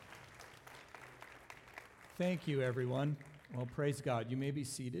Thank you, everyone. Well, praise God. You may be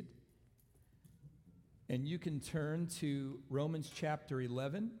seated. And you can turn to Romans chapter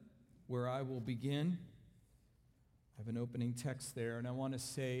 11, where I will begin. I have an opening text there, and I want to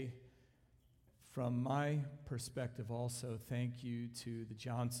say, from my perspective also, thank you to the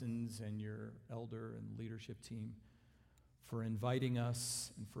Johnsons and your elder and leadership team for inviting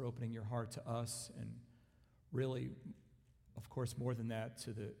us and for opening your heart to us, and really, of course, more than that,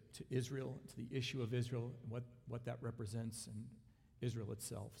 to Israel, to the issue of Israel, and what that represents in Israel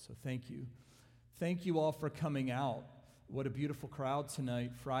itself. So thank you. Thank you all for coming out. What a beautiful crowd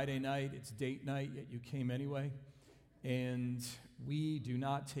tonight. Friday night, it's date night, yet you came anyway. And we do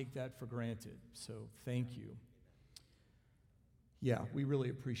not take that for granted. So thank you. Yeah, we really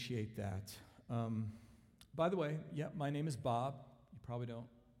appreciate that. By the way, my name is Bob. You probably don't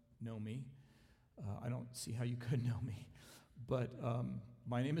know me. I don't see how you could know me. But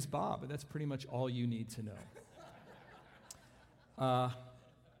my name is Bob, and that's pretty much all you need to know.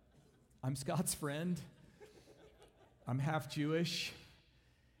 I'm Scott's friend. I'm half Jewish.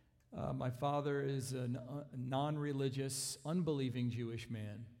 My father is a non-religious, unbelieving Jewish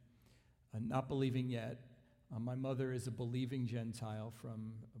man, not believing yet. My mother is a believing Gentile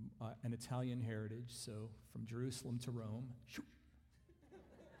from an Italian heritage, so from Jerusalem to Rome.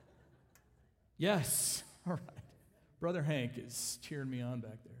 Yes, all right. Brother Hank is cheering me on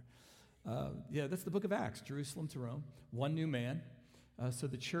back there. That's the book of Acts, Jerusalem to Rome, one new man. So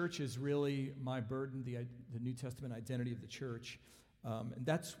the church is really my burden, the New Testament identity of the church. And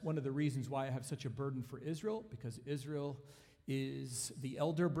that's one of the reasons why I have such a burden for Israel, because Israel is the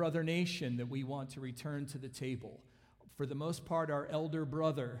elder brother nation that we want to return to the table. For the most part, our elder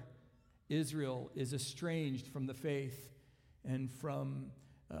brother, Israel, is estranged from the faith and from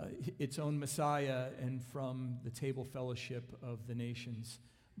its own Messiah and from the table fellowship of the nations.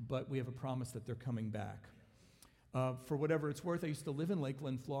 But we have a promise that they're coming back. For whatever it's worth, I used to live in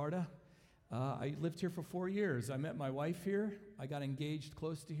Lakeland, Florida. I lived here for 4 years. I met my wife here. I got engaged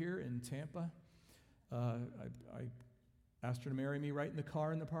close to here in Tampa. I asked her to marry me right in the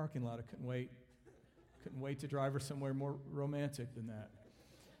car in the parking lot. I couldn't wait to drive her somewhere more romantic than that.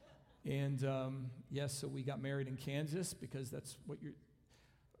 And so we got married in Kansas because that's what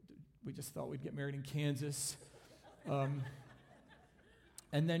we just thought we'd get married in Kansas.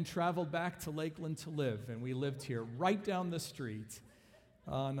 And then traveled back to Lakeland to live. And we lived here right down the street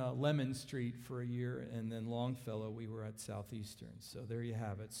on Lemon Street for a year, and then Longfellow, we were at Southeastern. So there you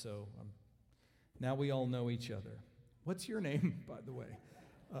have it. So now we all know each other. What's your name, by the way?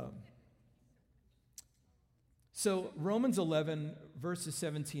 So Romans 11, verses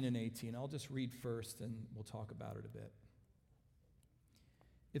 17 and 18. I'll just read first, and we'll talk about it a bit.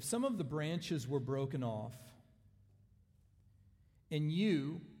 If some of the branches were broken off, and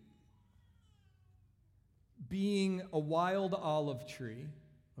you, being a wild olive tree,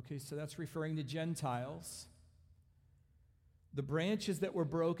 okay, so that's referring to Gentiles. The branches that were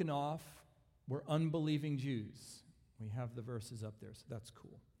broken off were unbelieving Jews. We have the verses up there, so that's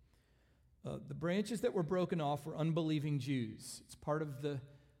cool. The branches that were broken off were unbelieving Jews. It's part of the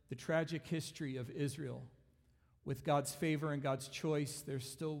tragic history of Israel. With God's favor and God's choice, there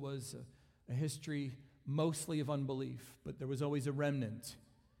still was a history mostly of unbelief, but there was always a remnant.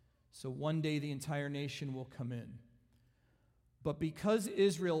 So one day the entire nation will come in. But because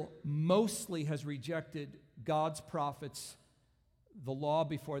Israel mostly has rejected God's prophets, the law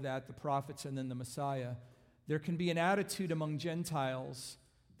before that, the prophets, and then the Messiah, there can be an attitude among Gentiles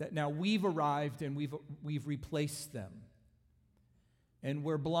that now we've arrived and we've replaced them. And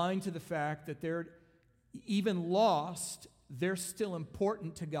we're blind to the fact that they're even lost, they're still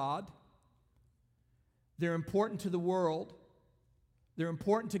important to God. They're important to the world. They're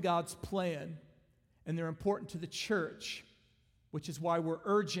important to God's plan, and they're important to the church, which is why we're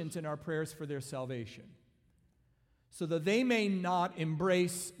urgent in our prayers for their salvation. So that they may not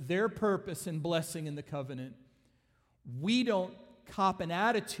embrace their purpose and blessing in the covenant, we don't cop an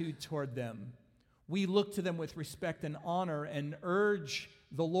attitude toward them. We look to them with respect and honor and urge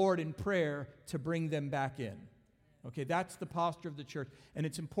the Lord in prayer to bring them back in. Okay, that's the posture of the church, and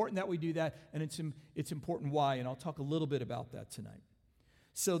it's important that we do that, and it's important why, and I'll talk a little bit about that tonight.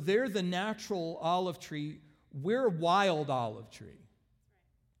 So they're the natural olive tree. We're a wild olive tree.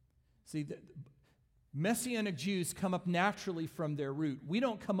 See, the Messianic Jews come up naturally from their root. We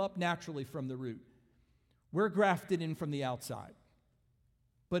don't come up naturally from the root. We're grafted in from the outside.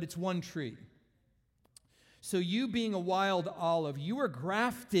 But it's one tree. So you being a wild olive, you are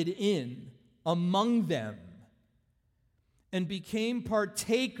grafted in among them and became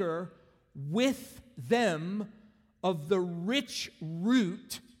partaker with them of the rich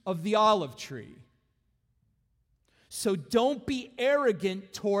root of the olive tree. So don't be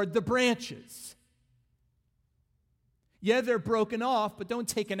arrogant toward the branches. Yeah, they're broken off, but don't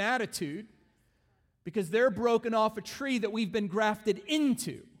take an attitude, because they're broken off a tree that we've been grafted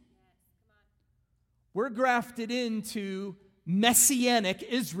into. We're grafted into Messianic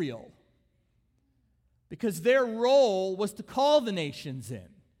Israel, because their role was to call the nations in.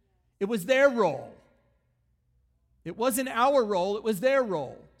 It was their role. It wasn't our role, it was their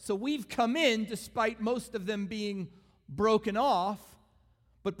role. So we've come in despite most of them being broken off.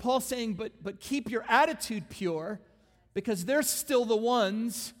 But Paul's saying, but keep your attitude pure, because they're still the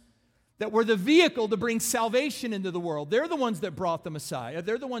ones that were the vehicle to bring salvation into the world. They're the ones that brought the Messiah.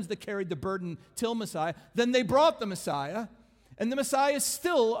 They're the ones that carried the burden till Messiah. Then they brought the Messiah, and the Messiah is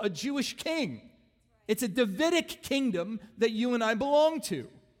still a Jewish king. It's a Davidic kingdom that you and I belong to.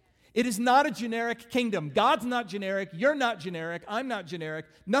 It is not a generic kingdom. God's not generic. You're not generic. I'm not generic.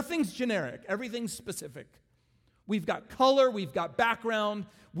 Nothing's generic. Everything's specific. We've got color. We've got background.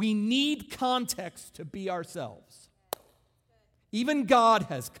 We need context to be ourselves. Even God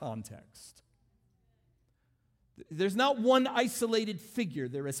has context. There's not one isolated figure.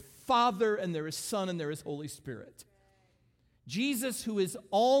 There is Father, and there is Son, and there is Holy Spirit. Jesus, who is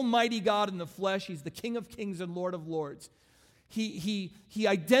Almighty God in the flesh, he's the King of kings and Lord of lords. He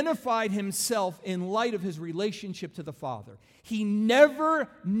identified himself in light of his relationship to the Father. He never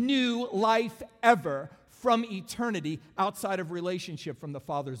knew life ever from eternity outside of relationship from the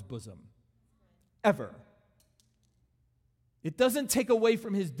Father's bosom. Ever. It doesn't take away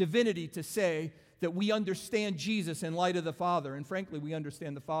from his divinity to say that we understand Jesus in light of the Father. And frankly, we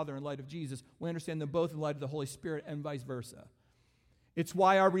understand the Father in light of Jesus. We understand them both in light of the Holy Spirit, and vice versa. It's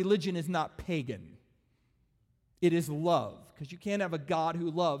why our religion is not pagan. It is love. Because you can't have a God who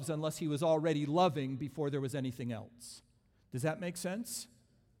loves unless he was already loving before there was anything else. Does that make sense?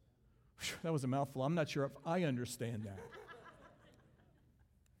 That was a mouthful. I'm not sure if I understand that.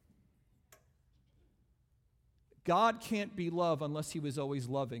 God can't be love unless he was always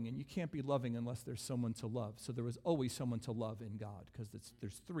loving, and you can't be loving unless there's someone to love. So there was always someone to love in God, because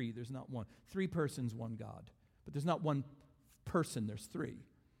there's three, there's not one. Three persons, one God. But there's not one person, there's three.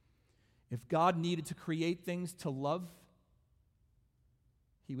 If God needed to create things to love,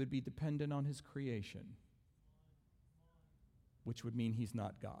 he would be dependent on his creation, which would mean he's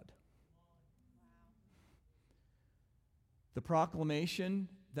not God. The proclamation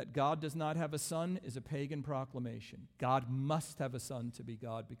that God does not have a son is a pagan proclamation. God must have a son to be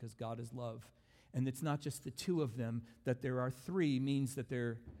God, because God is love. And it's not just the two of them. That there are three means that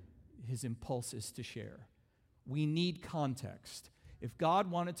his impulse is to share. We need context. If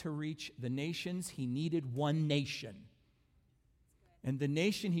God wanted to reach the nations, he needed one nation. And the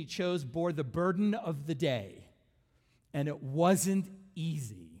nation he chose bore the burden of the day. And it wasn't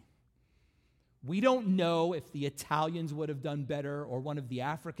easy. We don't know if the Italians would have done better or one of the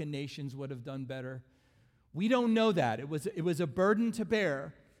African nations would have done better. We don't know that. It was a burden to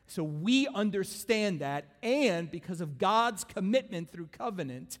bear. So we understand that. And because of God's commitment through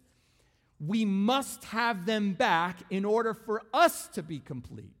covenant, we must have them back in order for us to be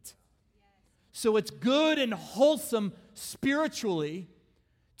complete. So it's good and wholesome spiritually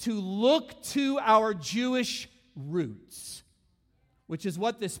to look to our Jewish roots, which is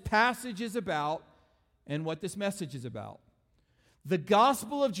what this passage is about and what this message is about. The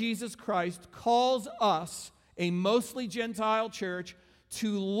gospel of Jesus Christ calls us, a mostly Gentile church,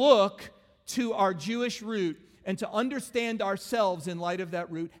 to look to our Jewish root and to understand ourselves in light of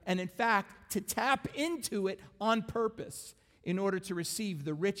that root, and in fact, to tap into it on purpose in order to receive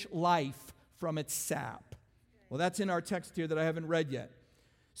the rich life from its sap. Well, that's in our text here that I haven't read yet.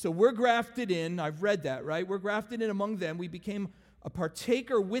 So we're grafted in. I've read that, right? We're grafted in among them. We became a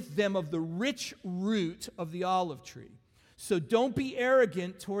partaker with them of the rich root of the olive tree. So don't be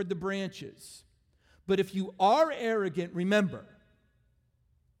arrogant toward the branches. But if you are arrogant, remember,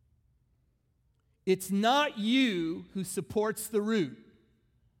 it's not you who supports the root.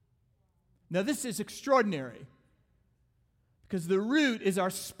 Now, this is extraordinary, because the root is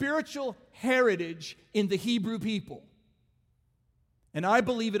our spiritual heritage in the Hebrew people. And I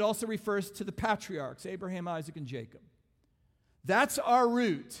believe it also refers to the patriarchs, Abraham, Isaac, and Jacob. That's our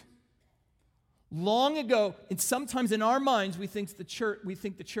root. Long ago, and sometimes in our minds, we think the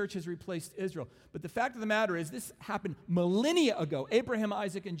church has replaced Israel. But the fact of the matter is, this happened millennia ago. Abraham,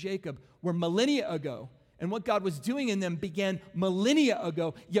 Isaac, and Jacob were millennia ago. And what God was doing in them began millennia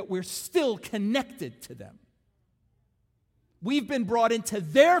ago, yet we're still connected to them. We've been brought into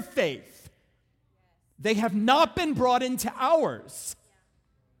their faith. They have not been brought into ours.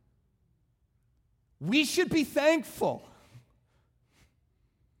 We should be thankful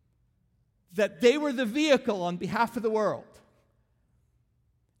that they were the vehicle on behalf of the world.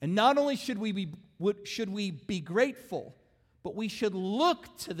 And not only should we be grateful, but we should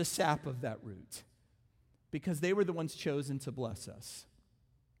look to the sap of that root, because they were the ones chosen to bless us.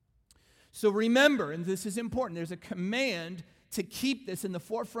 So remember, and this is important, there's a command to keep this in the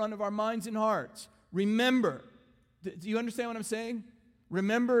forefront of our minds and hearts. Remember. Do you understand what I'm saying?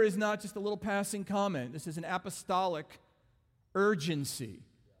 Remember is not just a little passing comment. This is an apostolic urgency.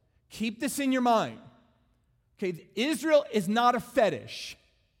 Keep this in your mind. Okay, Israel is not a fetish.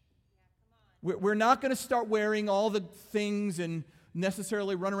 We're not going to start wearing all the things and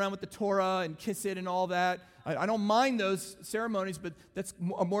necessarily run around with the Torah and kiss it and all that. I don't mind those ceremonies, but that's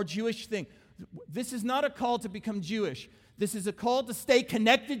a more Jewish thing. This is not a call to become Jewish. This is a call to stay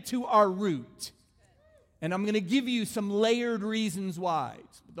connected to our root. And I'm going to give you some layered reasons why.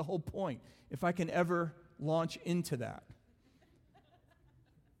 It's the whole point, if I can ever launch into that.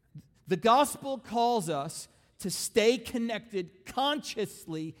 The gospel calls us to stay connected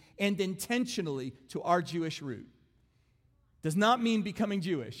consciously and intentionally to our Jewish root. Does not mean becoming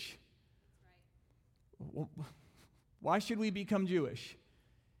Jewish. Why should we become Jewish?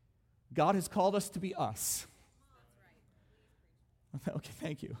 God has called us to be us. Okay,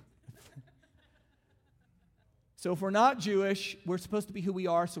 thank you. So if we're not Jewish, we're supposed to be who we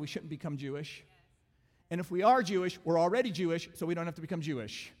are, so we shouldn't become Jewish. And if we are Jewish, we're already Jewish, so we don't have to become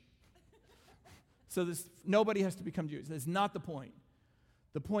Jewish. So nobody has to become Jewish. That's not the point.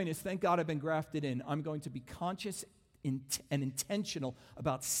 The point is, thank God I've been grafted in. I'm going to be conscious and intentional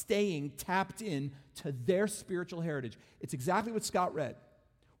about staying tapped in to their spiritual heritage. It's exactly what Scott read.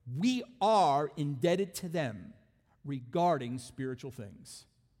 We are indebted to them regarding spiritual things.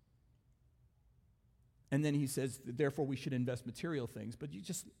 And then he says, therefore, we should invest material things. But you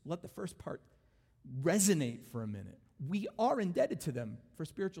just let the first part resonate for a minute. We are indebted to them for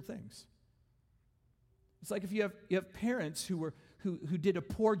spiritual things. It's like if you have parents who did a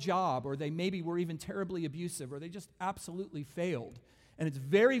poor job, or they maybe were even terribly abusive, or they just absolutely failed. And it's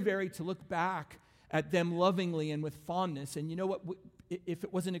very, very to look back at them lovingly and with fondness. And you know what? If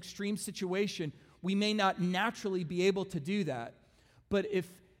it was an extreme situation, we may not naturally be able to do that. But if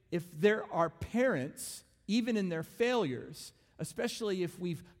there are parents, even in their failures, especially if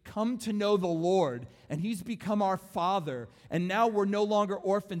we've come to know the Lord and He's become our Father, and now we're no longer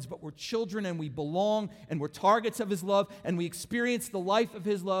orphans, but we're children and we belong and we're targets of His love and we experience the life of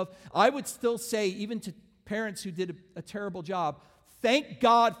His love, I would still say, even to parents who did a terrible job, thank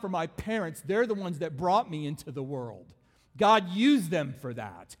God for my parents. They're the ones that brought me into the world. God used them for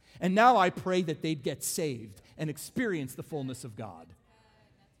that. And now I pray that they'd get saved and experience the fullness of God.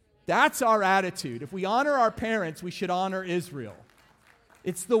 That's our attitude. If we honor our parents, we should honor Israel.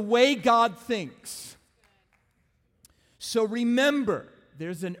 It's the way God thinks. So remember,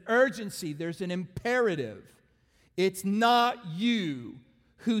 there's an urgency, there's an imperative. It's not you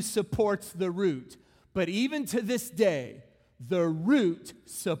who supports the root, but even to this day, the root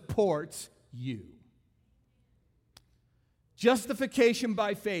supports you. Justification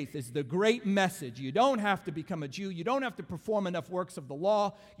by faith is the great message. You don't have to become a Jew. You don't have to perform enough works of the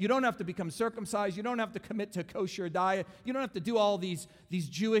law. You don't have to become circumcised. You don't have to commit to a kosher diet. You don't have to do all these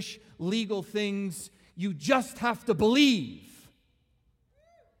Jewish legal things. You just have to believe.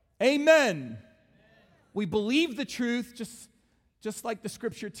 Amen. We believe the truth just like the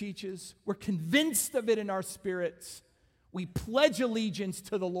Scripture teaches. We're convinced of it in our spirits. We pledge allegiance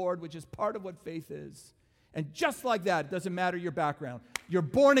to the Lord, which is part of what faith is. And just like that, it doesn't matter your background. You're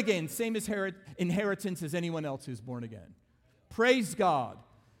born again, same as inheritance as anyone else who's born again. Praise God.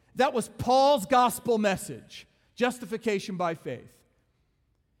 That was Paul's gospel message, justification by faith.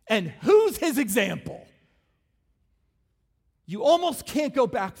 And who's his example? You almost can't go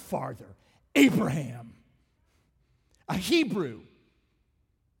back farther. Abraham, a Hebrew.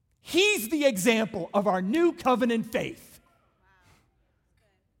 He's the example of our new covenant faith.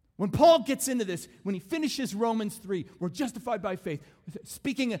 When Paul gets into this, when he finishes Romans 3, we're justified by faith,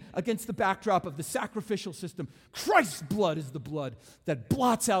 speaking against the backdrop of the sacrificial system. Christ's blood is the blood that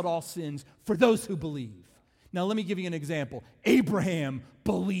blots out all sins for those who believe. Now, let me give you an example. Abraham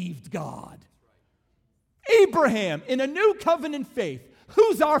believed God. Abraham, in a new covenant faith,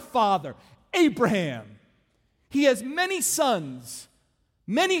 who's our father? Abraham. He has many sons.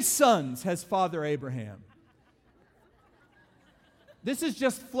 Many sons has Father Abraham. This is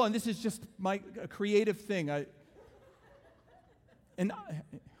just fun. This is just my creative thing. I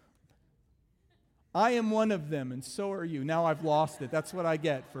am one of them, and so are you. Now I've lost it. That's what I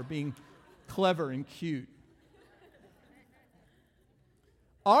get for being clever and cute.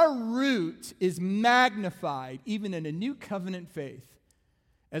 Our root is magnified even in a new covenant faith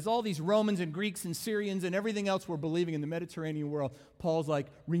As all these Romans and Greeks and Syrians and everything else were believing in the Mediterranean world, Paul's like,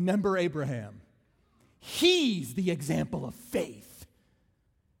 remember Abraham. He's the example of faith.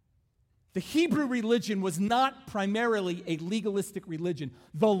 The Hebrew religion was not primarily a legalistic religion.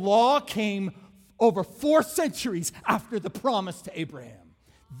 The law came over 4 centuries after the promise to Abraham.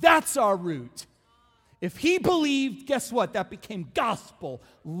 That's our root. If he believed, guess what? That became gospel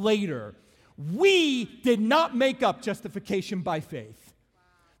later. We did not make up justification by faith.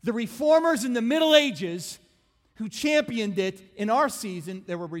 The reformers in the Middle Ages who championed it in our season,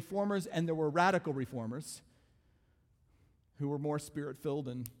 there were reformers and there were radical reformers who were more spirit-filled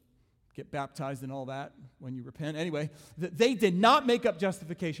and get baptized and all that when you repent. Anyway, they did not make up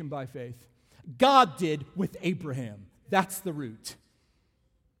justification by faith. God did with Abraham. That's the root.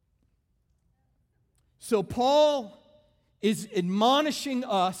 So Paul is admonishing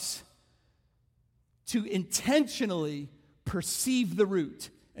us to intentionally perceive the root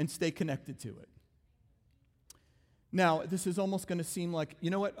and stay connected to it. Now, this is almost going to seem like, you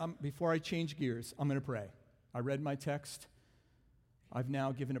know what? Before I change gears, I'm going to pray. I read my text. I've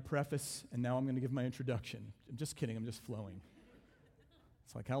now given a preface, and now I'm going to give my introduction. I'm just kidding. I'm just flowing.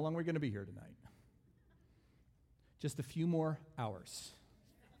 It's like, how long are we going to be here tonight? Just a few more hours.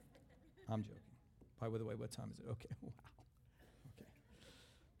 I'm joking. By the way, what time is it? Okay. Wow. Okay.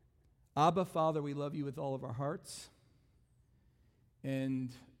 Abba, Father, we love you with all of our hearts.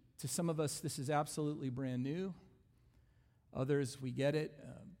 And to some of us, this is absolutely brand new. Others, we get it,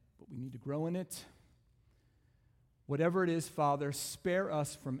 but we need to grow in it. Whatever it is, Father, spare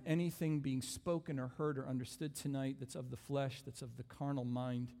us from anything being spoken or heard or understood tonight that's of the flesh, that's of the carnal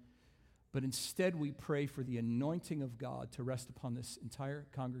mind. But instead, we pray for the anointing of God to rest upon this entire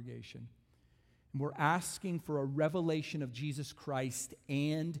congregation. And we're asking for a revelation of Jesus Christ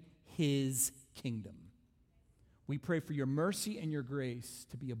and his kingdom. We pray for your mercy and your grace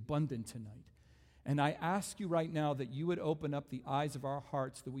to be abundant tonight. And I ask you right now that you would open up the eyes of our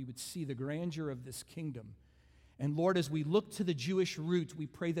hearts, that we would see the grandeur of this kingdom. And Lord, as we look to the Jewish root, we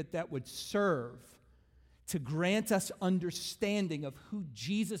pray that that would serve to grant us understanding of who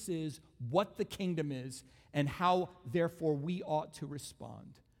Jesus is, what the kingdom is, and how, therefore, we ought to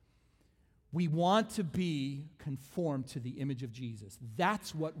respond. We want to be conformed to the image of Jesus.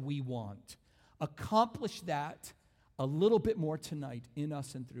 That's what we want. Accomplish that a little bit more tonight in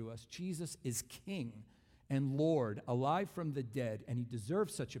us and through us. Jesus is King and Lord, alive from the dead, and he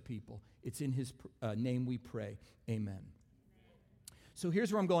deserves such a people. It's in his name we pray. Amen. So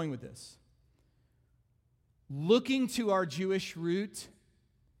here's where I'm going with this. Looking to our Jewish root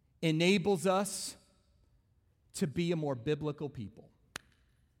enables us to be a more biblical people.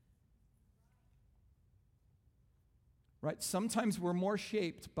 Right? Sometimes we're more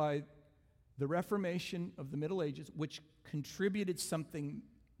shaped by the Reformation of the Middle Ages, which contributed something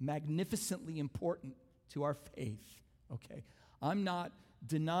magnificently important to our faith. Okay? I'm not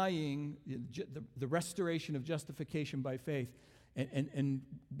denying the restoration of justification by faith and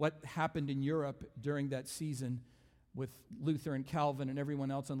what happened in Europe during that season with Luther and Calvin and everyone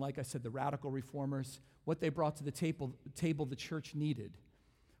else, and like I said, the radical reformers, what they brought to the table the church needed.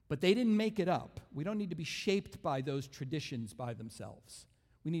 But they didn't make it up. We don't need to be shaped by those traditions by themselves.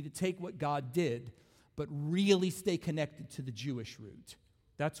 We need to take what God did, but really stay connected to the Jewish root.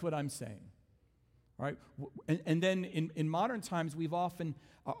 That's what I'm saying. All right? And then in modern times, we've often,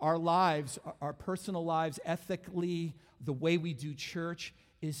 our lives, our personal lives, ethically, the way we do church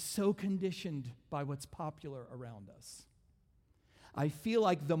is so conditioned by what's popular around us. I feel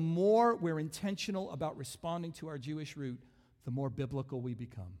like the more we're intentional about responding to our Jewish root, the more biblical we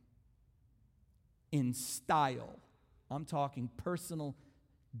become. In style. I'm talking personal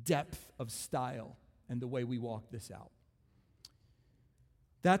depth of style and the way we walk this out.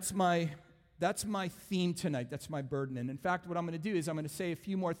 That's my theme tonight. That's my burden. And in fact, what I'm going to do is I'm going to say a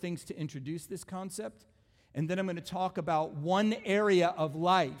few more things to introduce this concept, and then I'm going to talk about one area of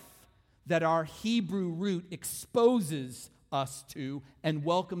life that our Hebrew root exposes us to and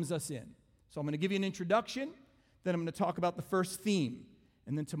welcomes us in. So I'm going to give you an introduction, then I'm going to talk about the first theme,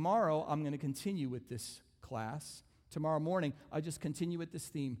 and then tomorrow I'm going to continue with this class. Tomorrow morning, I just continue with this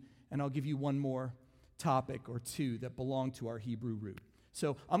theme, and I'll give you one more topic or two that belong to our Hebrew root.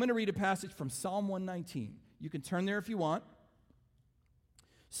 So I'm going to read a passage from Psalm 119. You can turn there if you want.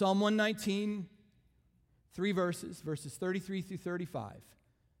 Psalm 119, 3 verses 33 through 35.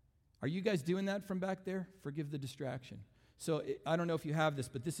 Are you guys doing that from back there? Forgive the distraction. So I don't know if you have this,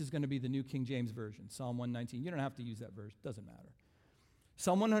 but this is going to be the New King James Version, Psalm 119. You don't have to use that verse. Doesn't matter.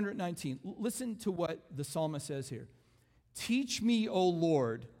 Psalm 119. Listen to what the psalmist says here. Teach me, O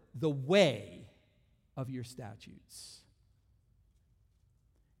Lord, the way of your statutes.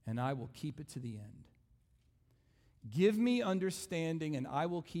 and I will keep it to the end. Give me understanding, and I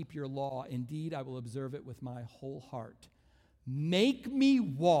will keep your law. Indeed, I will observe it with my whole heart. Make me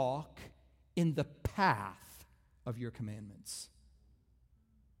walk in the path of your commandments,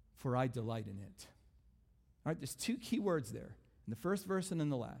 for I delight in it. All right, there's two key words there, in the first verse and in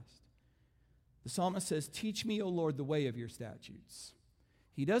the last. The psalmist says, teach me, O Lord, the way of your statutes.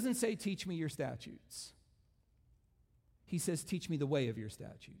 He doesn't say, teach me your statutes. He says, teach me the way of your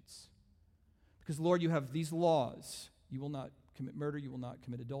statutes. Because, Lord, you have these laws. You will not commit murder. You will not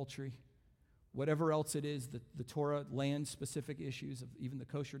commit adultery. Whatever else it is, the Torah, land-specific issues of even the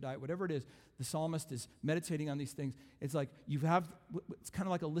kosher diet, whatever it is, the psalmist is meditating on these things. It's like it's kind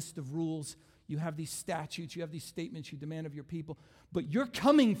of like a list of rules. You have these statutes. You have these statements you demand of your people. But you're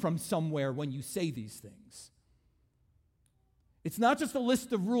coming from somewhere when you say these things. It's not just a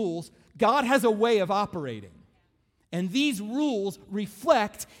list of rules. God has a way of operating. And these rules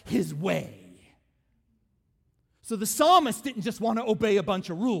reflect his way. So the psalmist didn't just want to obey a bunch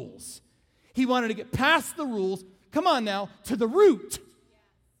of rules. He wanted to get past the rules, come on now, to the root.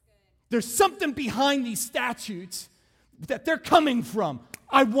 There's something behind these statutes that they're coming from.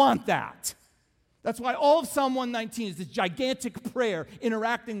 I want that. That's why all of Psalm 119 is this gigantic prayer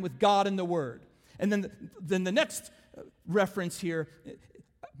interacting with God and the Word. And then the next reference here,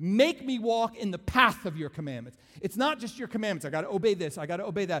 make me walk in the path of your commandments. It's not just your commandments. I got to obey this. I got to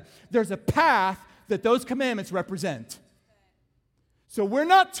obey that. There's a path that those commandments represent. So we're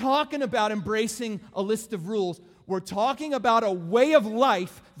not talking about embracing a list of rules. We're talking about a way of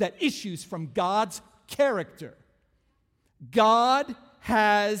life that issues from God's character. God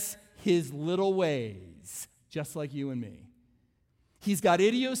has his little ways, just like you and me. He's got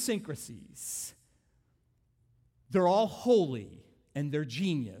idiosyncrasies. They're all holy and they're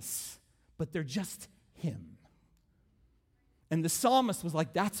genius, but they're just him. And the psalmist was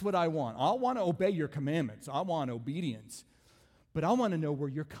like, that's what I want. I want to obey your commandments. I want obedience. But I want to know where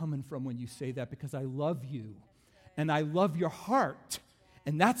you're coming from when you say that, because I love you and I love your heart.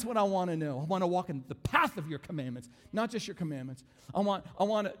 And that's what I want to know. I want to walk in the path of your commandments, not just your commandments. I want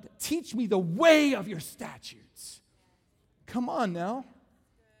to teach me the way of your statutes. Come on now.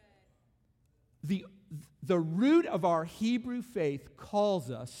 The root of our Hebrew faith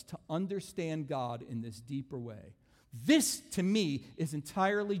calls us to understand God in this deeper way. This, to me, is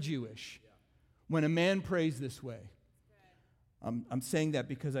entirely Jewish when a man prays this way. I'm saying that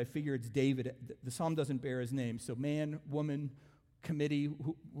because I figure it's David. The psalm doesn't bear his name. So man, woman, committee,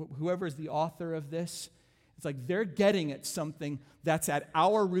 whoever is the author of this, it's like they're getting at something that's at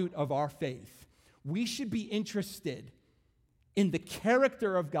our root of our faith. We should be interested in the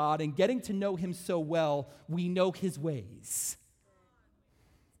character of God and getting to know him so well, we know his ways.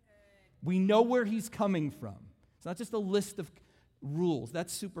 We know where he's coming from. It's not just a list of rules.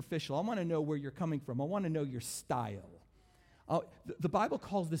 That's superficial. I want to know where you're coming from. I want to know your style. The Bible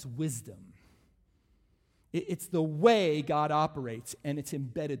calls this wisdom. It's the way God operates, and it's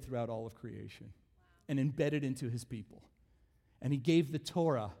embedded throughout all of creation and embedded into his people. And he gave the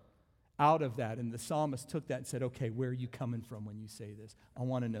Torah out of that, and the psalmist took that and said, okay, where are you coming from when you say this? I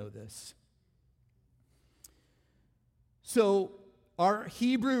want to know this. So our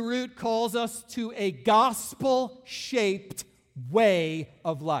Hebrew root calls us to a gospel-shaped way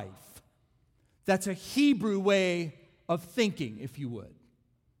of life. That's a Hebrew way of thinking, if you would.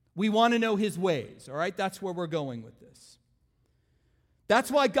 We want to know his ways, all right? That's where we're going with this. That's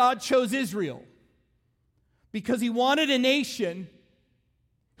why God chose Israel, because he wanted a nation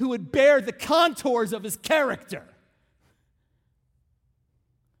who would bear the contours of his character,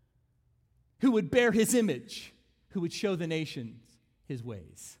 who would bear his image, who would show the nations his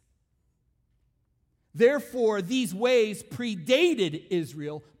ways. Therefore, these ways predated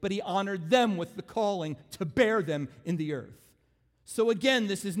Israel, but he honored them with the calling to bear them in the earth. So again,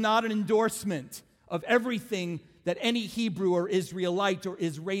 this is not an endorsement of everything that any Hebrew or Israelite or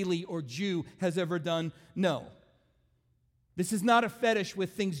Israeli or Jew has ever done. No. This is not a fetish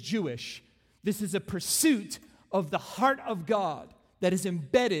with things Jewish. This is a pursuit of the heart of God that is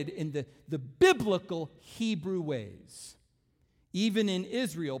embedded in the biblical Hebrew ways. Even in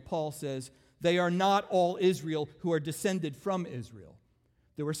Israel, Paul says, they are not all Israel who are descended from Israel.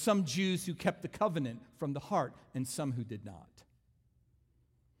 There were some Jews who kept the covenant from the heart and some who did not.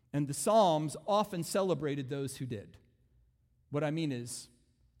 And the Psalms often celebrated those who did. What I mean is,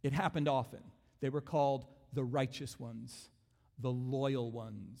 it happened often. They were called the righteous ones, the loyal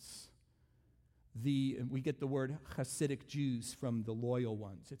ones. We get the word Hasidic Jews from the loyal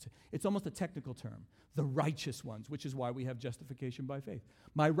ones. It's almost a technical term. The righteous ones, which is why we have justification by faith.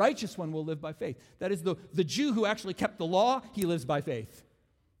 My righteous one will live by faith. That is the Jew who actually kept the law, he lives by faith.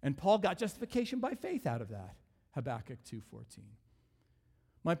 And Paul got justification by faith out of that, Habakkuk 2:14.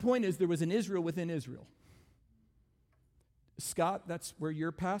 My point is there was an Israel within Israel. Scott, that's where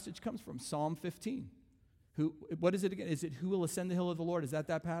your passage comes from, Psalm 15. What is it again? Is it who will ascend the hill of the Lord? Is that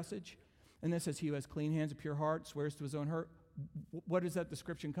passage? And then it says, he who has clean hands, a pure heart, swears to his own hurt. What does that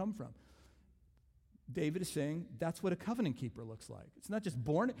description come from? David is saying that's what a covenant keeper looks like. He's not just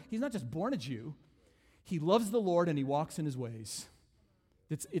born a Jew. He loves the Lord and he walks in his ways.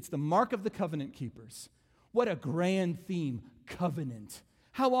 It's the mark of the covenant keepers. What a grand theme, covenant.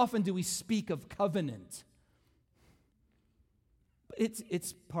 How often do we speak of covenant?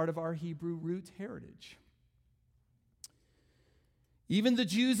 It's part of our Hebrew root heritage. Even the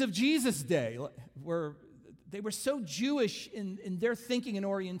Jews of Jesus' day were so Jewish in their thinking and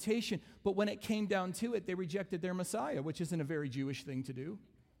orientation, but when it came down to it, they rejected their Messiah, which isn't a very Jewish thing to do.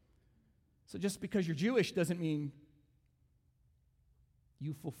 So just because you're Jewish doesn't mean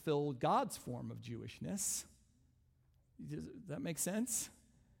you fulfill God's form of Jewishness. Does that make sense?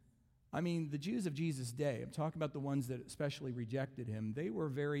 I mean, the Jews of Jesus' day, I'm talking about the ones that especially rejected him, they were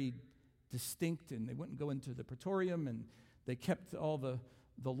very distinct, and they wouldn't go into the praetorium, and they kept all the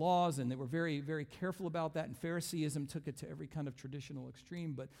laws, and they were very, very careful about that, and Phariseeism took it to every kind of traditional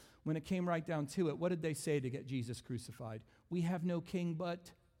extreme. But when it came right down to it, what did they say to get Jesus crucified? We have no king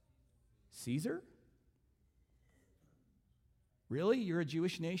but Caesar? Really? You're a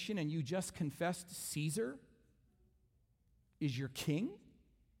Jewish nation, and you just confessed Caesar is your king?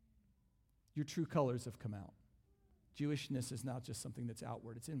 Your true colors have come out. Jewishness is not just something that's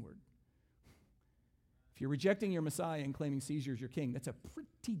outward, it's inward. If you're rejecting your Messiah and claiming Caesar as your king, that's a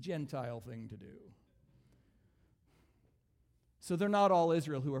pretty Gentile thing to do. So they're not all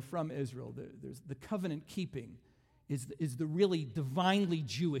Israel who are from Israel. There's the covenant keeping is the really divinely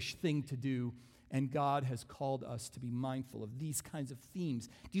Jewish thing to do, and God has called us to be mindful of these kinds of themes.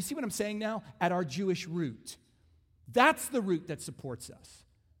 Do you see what I'm saying now? At our Jewish root. That's the root that supports us.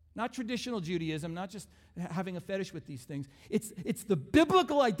 Not traditional Judaism, not just having a fetish with these things. It's the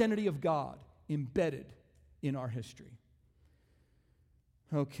biblical identity of God embedded in our history.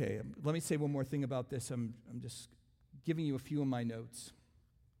 Okay, let me say one more thing about this. I'm just giving you a few of my notes.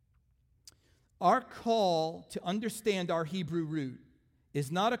 Our call to understand our Hebrew root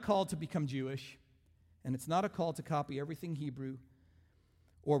is not a call to become Jewish, and it's not a call to copy everything Hebrew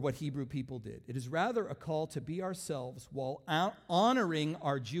or what Hebrew people did. It is rather a call to be ourselves while honoring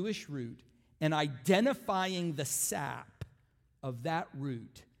our Jewish root and identifying the sap of that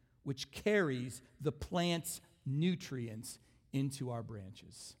root which carries the plant's nutrients into our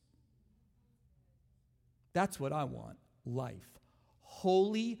branches. That's what I want, life.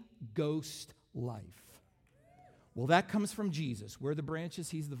 Holy Ghost life. Well, that comes from Jesus. We're the branches,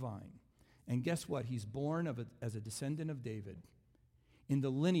 he's the vine. And guess what? He's born as a descendant of David in the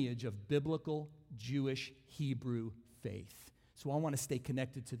lineage of biblical Jewish Hebrew faith. So I want to stay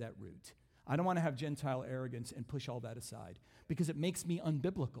connected to that root. I don't want to have Gentile arrogance and push all that aside because it makes me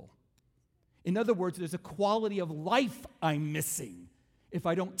unbiblical. In other words, there's a quality of life I'm missing if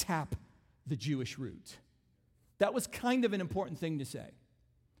I don't tap the Jewish root. That was kind of an important thing to say.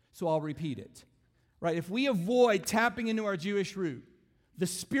 So I'll repeat it. Right? If we avoid tapping into our Jewish root, the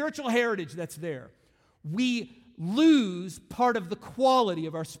spiritual heritage that's there, we lose part of the quality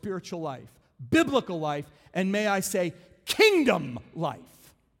of our spiritual life, biblical life, and may I say, kingdom life.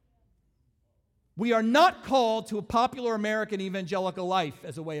 We are not called to a popular American evangelical life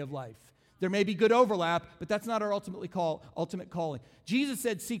as a way of life. There may be good overlap, but that's not our ultimate calling. Jesus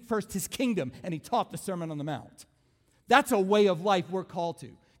said, seek first his kingdom, and he taught the Sermon on the Mount. That's a way of life we're called to.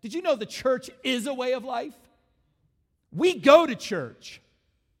 Did you know the church is a way of life? We go to church.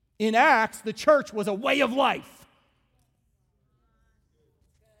 In Acts, the church was a way of life.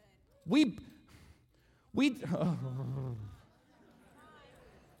 We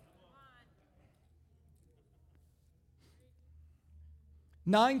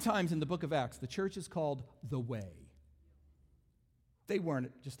 9 times in the book of Acts, the church is called the Way. They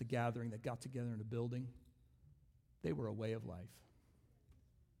weren't just a gathering that got together in a building. They were a way of life.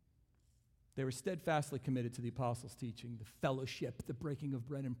 They were steadfastly committed to the apostles' teaching, the fellowship, the breaking of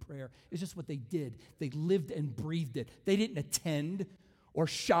bread and prayer. It's just what they did. They lived and breathed it. They didn't attend or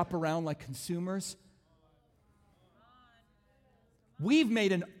shop around like consumers. We've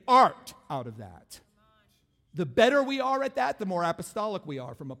made an art out of that. The better we are at that, the more apostolic we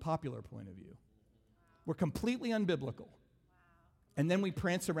are from a popular point of view. We're completely unbiblical. And then we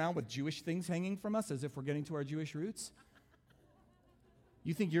prance around with Jewish things hanging from us as if we're getting to our Jewish roots.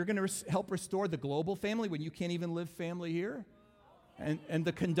 You think you're going to help restore the global family when you can't even live family here? And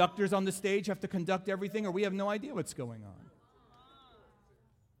the conductors on the stage have to conduct everything, or we have no idea what's going on.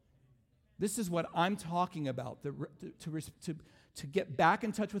 This is what I'm talking about. To get back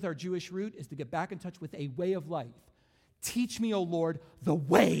in touch with our Jewish root is to get back in touch with a way of life. Teach me, O Lord, the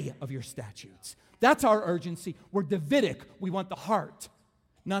way of your statutes. That's our urgency. We're Davidic. We want the heart,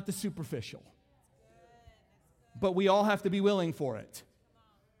 not the superficial. But we all have to be willing for it.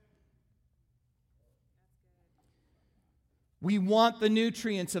 We want the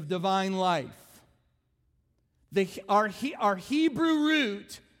nutrients of divine life. Our Hebrew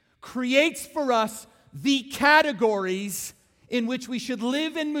root creates for us the categories in which we should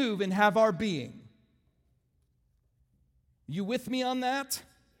live and move and have our being. You with me on that?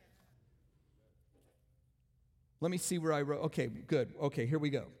 Let me see where I wrote. Okay, good. Okay, here we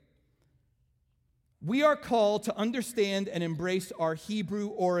go. We are called to understand and embrace our Hebrew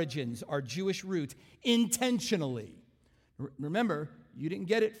origins, our Jewish root, intentionally. Remember, you didn't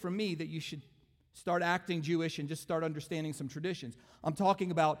get it from me that you should start acting Jewish and just start understanding some traditions. I'm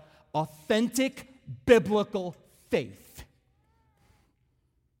talking about authentic biblical faith.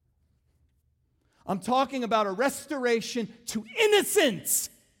 I'm talking about a restoration to innocence.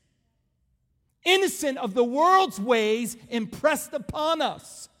 Innocent of the world's ways impressed upon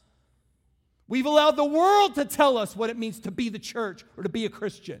us. We've allowed the world to tell us what it means to be the church or to be a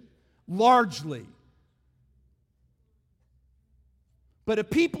Christian, largely. But a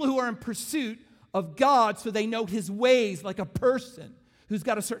people who are in pursuit of God so they know His ways like a person who's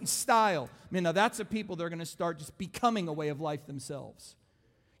got a certain style. I mean, now that's a people that are going to start just becoming a way of life themselves.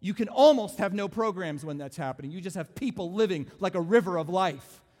 You can almost have no programs when that's happening. You just have people living like a river of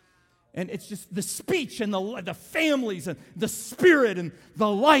life. And it's just the speech and the families and the spirit and the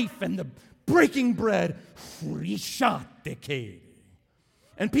life and the breaking bread.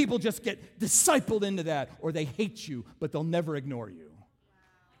 And people just get discipled into that, or they hate you, but they'll never ignore you.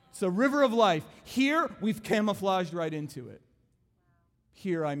 It's a river of life. Here, we've camouflaged right into it.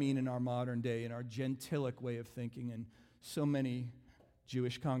 Here, I mean in our modern day, in our gentilic way of thinking, and so many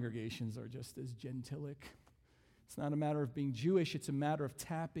Jewish congregations are just as gentilic. It's not a matter of being Jewish, it's a matter of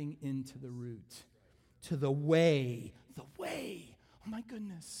tapping into the root, to the way. The way. Oh my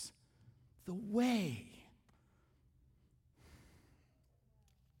goodness. The way.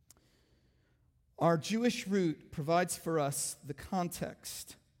 Our Jewish root provides for us the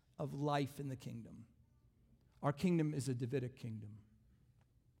context of life in the kingdom. Our kingdom is a Davidic kingdom.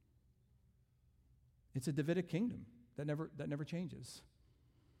 It's a Davidic kingdom that never changes.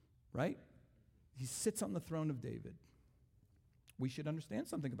 Right? He sits on the throne of David. We should understand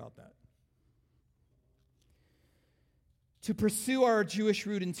something about that. To pursue our Jewish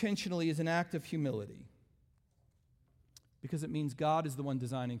root intentionally is an act of humility. Because it means God is the one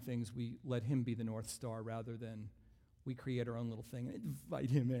designing things. We let Him be the North Star rather than we create our own little thing and invite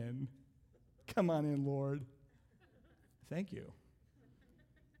Him in. Come on in, Lord. Thank you.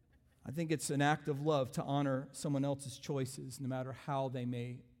 I think it's an act of love to honor someone else's choices, no matter how they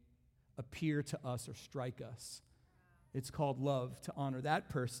may appear to us or strike us. It's called love to honor that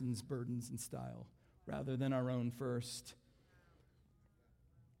person's burdens and style rather than our own first.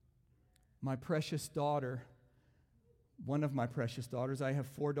 My precious daughter, one of my precious daughters, I have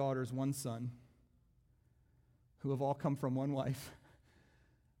 4 daughters, 1 son, who have all come from one wife.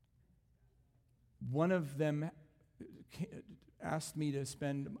 One of them asked me to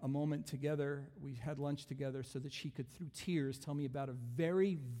spend a moment together. We had lunch together so that she could, through tears, tell me about a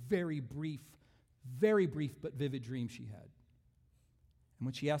very, very brief but vivid dream she had. And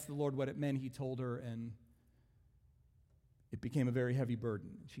when she asked the Lord what it meant, He told her, and it became a very heavy burden.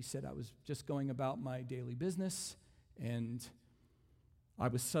 She said, I was just going about my daily business, and I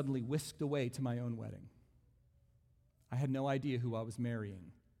was suddenly whisked away to my own wedding. I had no idea who I was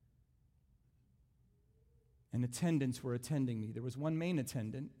marrying. And attendants were attending me. There was one main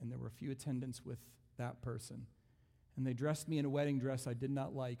attendant, and there were a few attendants with that person. And they dressed me in a wedding dress I did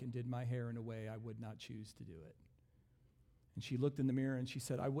not like and did my hair in a way I would not choose to do it. And she looked in the mirror and she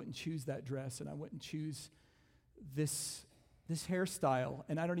said, I wouldn't choose that dress, and I wouldn't choose this hairstyle,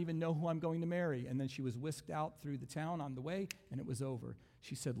 and I don't even know who I'm going to marry. And then she was whisked out through the town on the way, and it was over.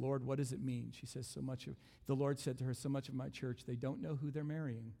 She said, Lord, what does it mean? She says, the Lord said to her, so much of my church, they don't know who they're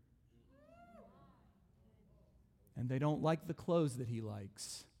marrying. And they don't like the clothes that He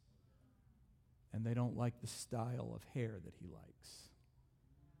likes. And they don't like the style of hair that He likes.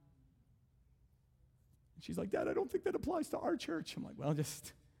 And she's like, Dad, I don't think that applies to our church. I'm like, well,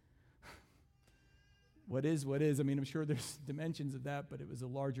 just what is. I mean, I'm sure there's dimensions of that, but it was a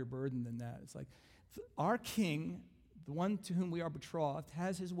larger burden than that. It's like our King, the one to whom we are betrothed,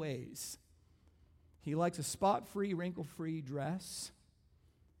 has His ways. He likes a spot-free, wrinkle-free dress.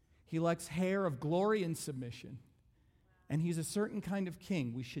 He likes hair of glory and submission. and he's a certain kind of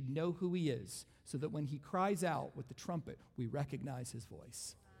king. We should know who he is so that when he cries out with the trumpet, we recognize his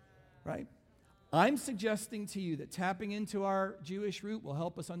voice, right? I'm suggesting to you that tapping into our Jewish root will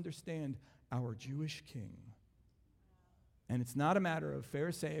help us understand our Jewish king. And it's not a matter of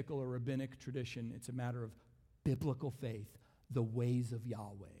Pharisaical or rabbinic tradition. It's a matter of biblical faith, the ways of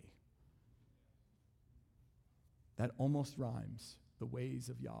Yahweh. That almost rhymes, the ways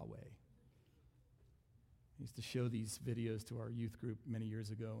of Yahweh. I used to show these videos to our youth group many years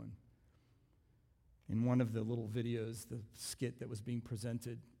ago, and in one of the little videos, the skit that was being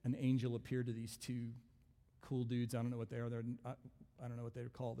presented, an angel appeared to these two cool dudes. I don't know what they are. I don't know what they're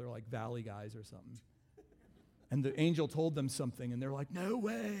called. They're like valley guys or something. And the angel told them something, and they're like, no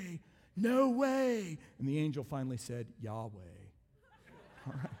way, no way. And the angel finally said, Yahweh.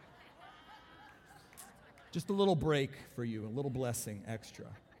 All right. Just a little break for you, a little blessing extra.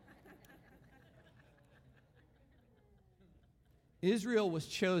 Israel was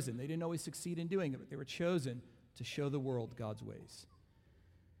chosen. They didn't always succeed in doing it, but they were chosen to show the world God's ways.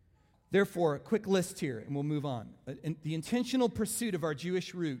 Therefore, a quick list here, and we'll move on. The intentional pursuit of our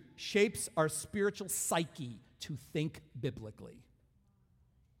Jewish root shapes our spiritual psyche to think biblically.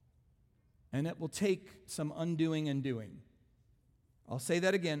 And it will take some undoing and doing. I'll say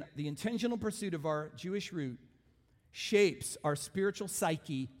that again. The intentional pursuit of our Jewish root shapes our spiritual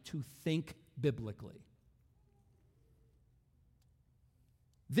psyche to think biblically.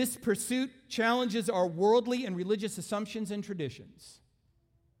 This pursuit challenges our worldly and religious assumptions and traditions.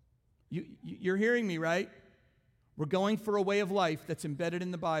 You're hearing me, right? We're going for a way of life that's embedded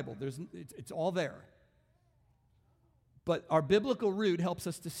in the Bible. It's all there. But our biblical root helps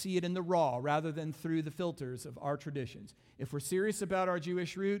us to see it in the raw rather than through the filters of our traditions. If we're serious about our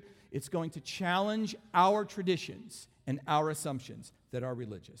Jewish root, it's going to challenge our traditions and our assumptions that are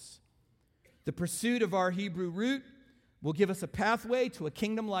religious. The pursuit of our Hebrew root will give us a pathway to a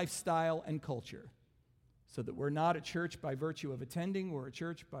kingdom lifestyle and culture, so that we're not a church by virtue of attending, we're a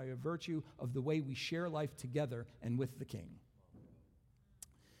church by a virtue of the way we share life together and with the King.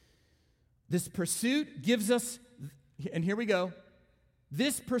 This pursuit gives us, and here we go,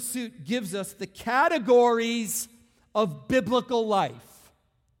 this pursuit gives us the categories of biblical life.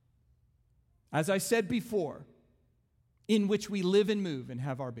 As I said before, in which we live and move and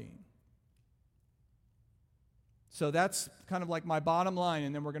have our being. So that's kind of like my bottom line,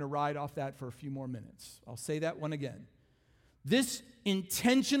 and then we're going to ride off that for a few more minutes. I'll say that one again. This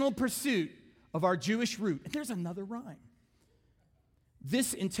intentional pursuit of our Jewish root, and there's another rhyme.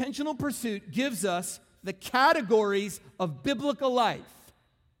 This intentional pursuit gives us the categories of biblical life.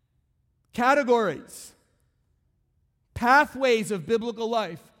 Categories. Pathways of biblical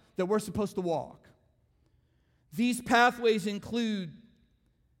life that we're supposed to walk. These pathways include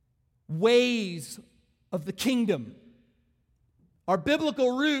ways of the kingdom. Our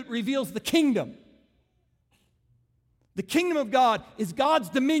biblical root reveals the kingdom. The kingdom of God is God's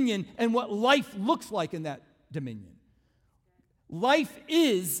dominion and what life looks like in that dominion. Life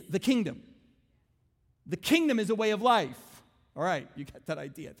is the kingdom. The kingdom is a way of life. All right, you get that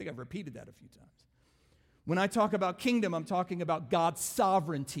idea. I think I've repeated that a few times. When I talk about kingdom, I'm talking about God's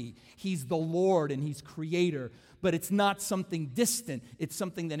sovereignty. He's the Lord and He's creator. But it's not something distant. It's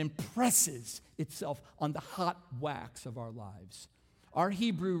something that impresses itself on the hot wax of our lives. Our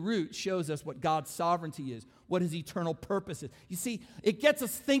Hebrew root shows us what God's sovereignty is, what His eternal purpose is. You see, it gets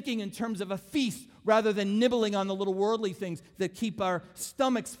us thinking in terms of a feast rather than nibbling on the little worldly things that keep our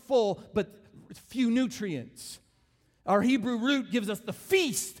stomachs full but few nutrients. Our Hebrew root gives us the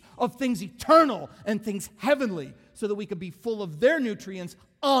feast of things eternal and things heavenly so that we can be full of their nutrients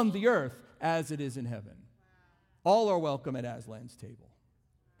on the earth as it is in heaven. All are welcome at Aslan's table.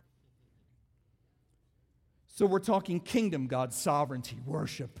 So we're talking kingdom, God's sovereignty,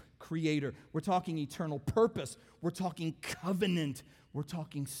 worship, creator. We're talking eternal purpose. We're talking covenant. We're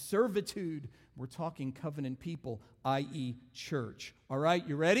talking servitude. We're talking covenant people, i.e. church. All right,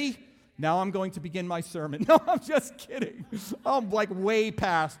 you ready? Now I'm going to begin my sermon. No, I'm just kidding. I'm like way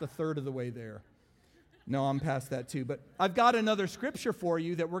past a third of the way there. No, I'm past that too. But I've got another scripture for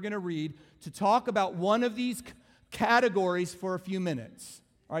you that we're going to read to talk about one of these categories for a few minutes.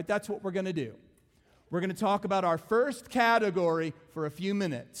 All right, that's what we're going to do. We're going to talk about our first category for a few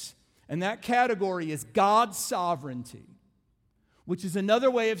minutes. And that category is God's sovereignty, which is another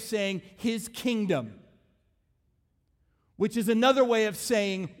way of saying His kingdom, which is another way of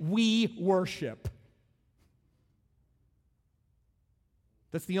saying we worship.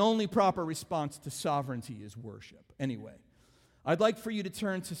 That's the only proper response to sovereignty is worship. Anyway, I'd like for you to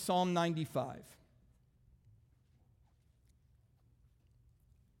turn to Psalm 95.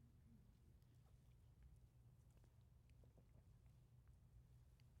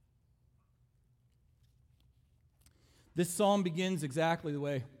 This psalm begins exactly the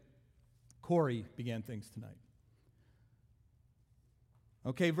way Corey began things tonight.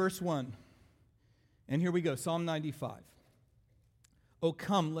 Okay, verse 1. And here we go, Psalm 95. Oh,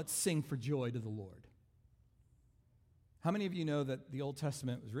 come, let's sing for joy to the Lord. How many of you know that the Old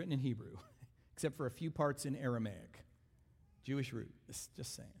Testament was written in Hebrew, except for a few parts in Aramaic? Jewish root,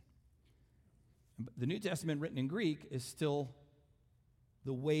 just saying. The New Testament written in Greek is still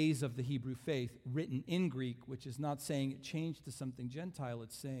the ways of the Hebrew faith written in Greek, which is not saying it changed to something Gentile.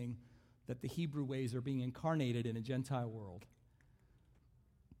 It's saying that the Hebrew ways are being incarnated in a Gentile world.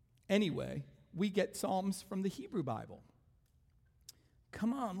 Anyway, we get Psalms from the Hebrew Bible.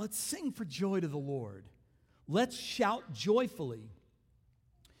 Come on, let's sing for joy to the Lord. Let's shout joyfully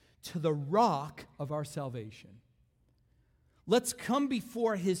to the rock of our salvation. Let's come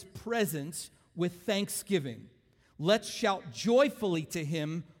before his presence with thanksgiving. Let's shout joyfully to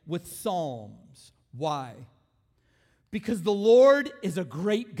him with psalms. Why? Because the Lord is a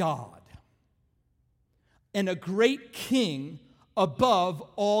great God and a great King above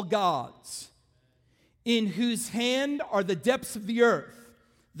all gods, in whose hand are the depths of the earth.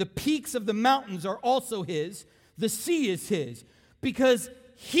 The peaks of the mountains are also his. The sea is his, because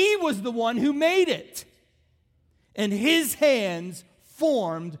he was the one who made it, and his hands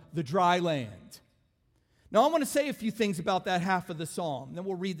formed the dry land. Now, I want to say a few things about that half of the psalm, then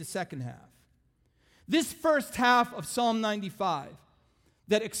we'll read the second half. This first half of Psalm 95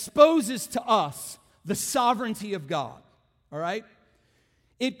 that exposes to us the sovereignty of God, all right?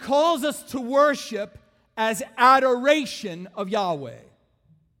 It calls us to worship as adoration of Yahweh.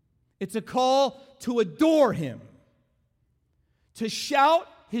 It's a call to adore him, to shout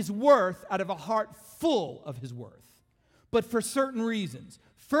his worth out of a heart full of his worth, but for certain reasons.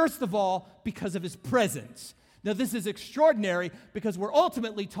 First of all, because of his presence. Now, this is extraordinary because we're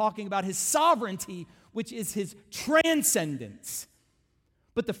ultimately talking about his sovereignty, which is his transcendence.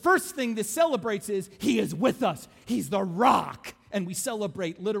 But the first thing this celebrates is he is with us. He's the rock. And we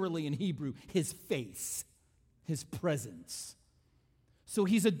celebrate literally in Hebrew his face, his presence. So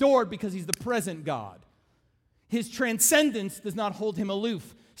he's adored because he's the present God. His transcendence does not hold him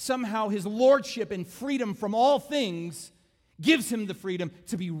aloof. Somehow his lordship and freedom from all things gives him the freedom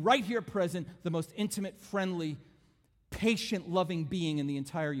to be right here present, the most intimate, friendly, patient, loving being in the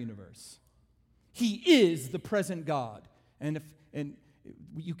entire universe. He is the present God. And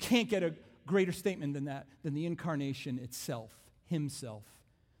you can't get a greater statement than that, than the incarnation itself, himself.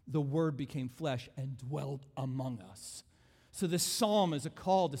 The Word became flesh and dwelt among us. So this psalm is a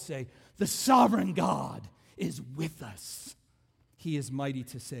call to say, the sovereign God is with us. He is mighty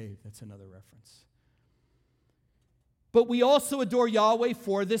to save. That's another reference. But we also adore Yahweh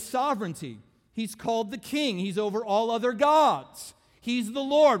for this sovereignty. He's called the King. He's over all other gods. He's the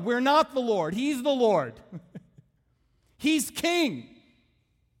Lord. We're not the Lord. He's the Lord. He's King.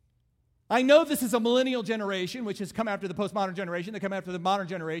 I know this is a millennial generation, which has come after the postmodern generation. They come after the modern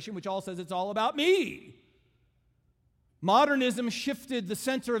generation, which all says it's all about me. Modernism shifted the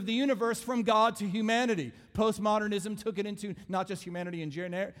center of the universe from God to humanity. Postmodernism took it into not just humanity and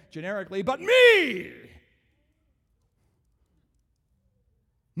generically, but me.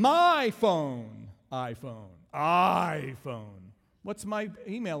 My phone, iPhone. What's my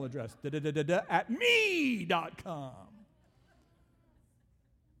email address? at me.com.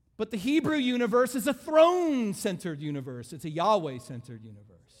 But the Hebrew universe is a throne-centered universe. It's a Yahweh-centered universe.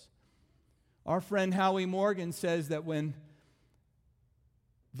 Our friend Howie Morgan says that when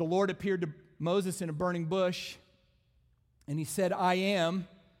the Lord appeared to Moses in a burning bush and he said, I am,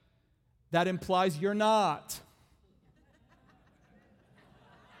 that implies you're not.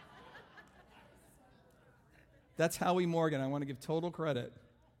 That's Howie Morgan. I want to give total credit.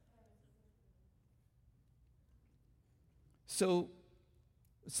 So,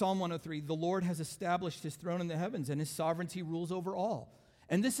 Psalm 103, the Lord has established his throne in the heavens, and his sovereignty rules over all.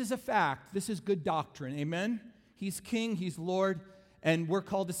 And this is a fact. This is good doctrine. Amen? He's King, he's Lord, and we're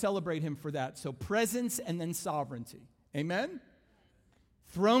called to celebrate him for that. So presence and then sovereignty. Amen?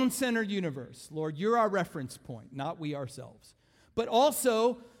 Throne-centered universe. Lord, you're our reference point, not we ourselves. But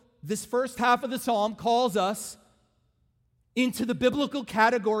also, this first half of the psalm calls us into the biblical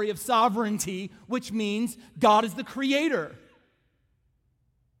category of sovereignty, which means God is the creator.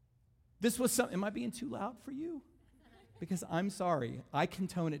 This was something, am I being too loud for you? Because I'm sorry, I can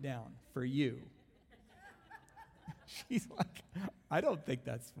tone it down for you. She's like, I don't think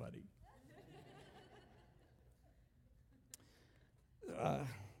that's funny.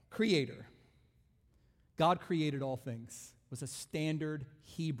 Creator. God created all things. It was a standard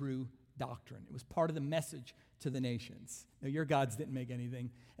Hebrew doctrine. It was part of the message to the nations. Now, your gods didn't make anything,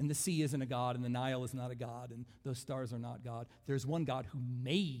 and the sea isn't a god, and the Nile is not a god, and those stars are not God. There's one God who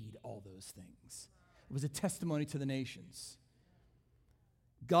made all those things. It was a testimony to the nations.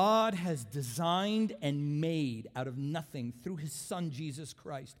 God has designed and made out of nothing through his Son, Jesus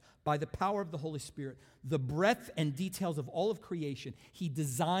Christ, by the power of the Holy Spirit, the breadth and details of all of creation. He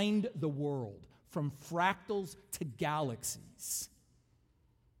designed the world from fractals to galaxies.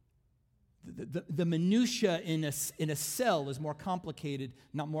 The minutia in a cell is more complicated,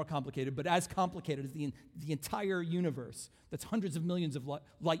 not more complicated, but as complicated as the entire universe that's hundreds of millions of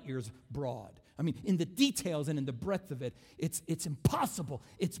light years broad. I mean, in the details and in the breadth of it, it's impossible.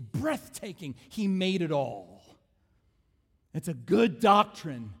 It's breathtaking. He made it all. It's a good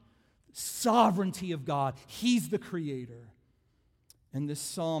doctrine. Sovereignty of God. He's the creator. And this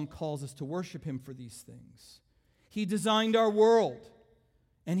psalm calls us to worship him for these things. He designed our world,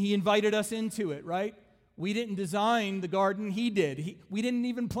 and he invited us into it, right? We didn't design the garden, he did. We didn't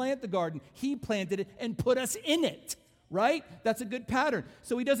even plant the garden. He planted it and put us in it. Right? That's a good pattern.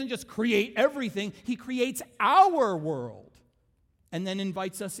 So he doesn't just create everything, he creates our world and then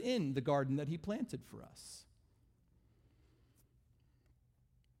invites us in the garden that he planted for us.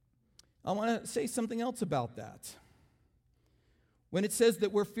 I want to say something else about that. When it says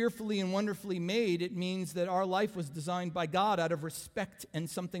that we're fearfully and wonderfully made, it means that our life was designed by God out of respect and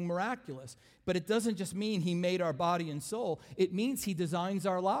something miraculous. But it doesn't just mean he made our body and soul, it means he designs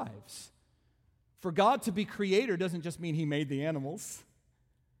our lives. For God to be creator doesn't just mean he made the animals,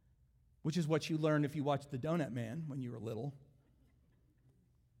 which is what you learned if you watched The Donut Man when you were little.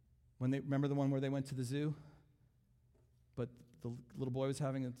 Remember the one where they went to the zoo? But the little boy was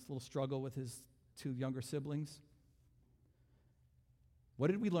having a little struggle with his two younger siblings.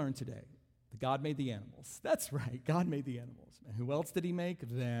 What did we learn today? That God made the animals. That's right, God made the animals. And who else did he make?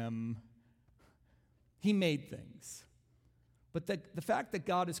 Them. He made things. But the fact that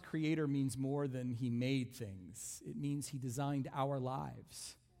God is creator means more than he made things. It means he designed our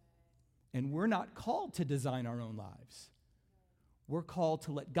lives. And we're not called to design our own lives. We're called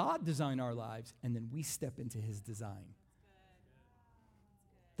to let God design our lives, and then we step into his design.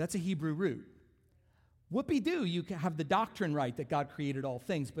 That's a Hebrew root. Whoopee-doo, you can have the doctrine right that God created all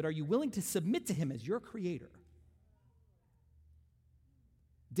things, but are you willing to submit to him as your creator?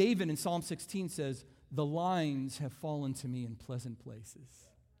 David in Psalm 16 says, "The lines have fallen to me in pleasant places.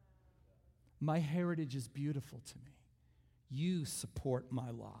 My heritage is beautiful to me. You support my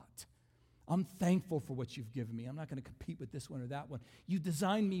lot. I'm thankful for what you've given me. I'm not going to compete with this one or that one. You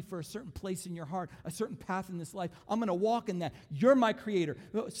designed me for a certain place in your heart, a certain path in this life. I'm going to walk in that. You're my creator."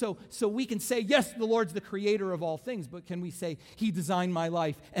 So we can say, yes, the Lord's the creator of all things, but can we say, he designed my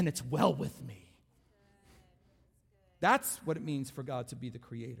life and it's well with me? That's what it means for God to be the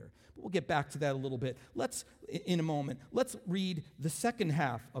creator. But we'll get back to that a little bit. In a moment, let's read the second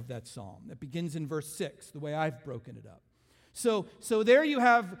half of that psalm that begins in verse 6, the way I've broken it up. So there you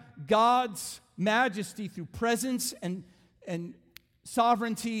have God's majesty through presence and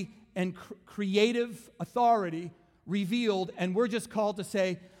sovereignty and creative authority revealed, and we're just called to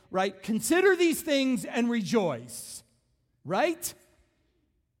say, right, consider these things and rejoice, right?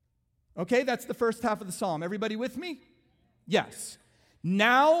 Okay, that's the first half of the psalm. Everybody with me? Yes.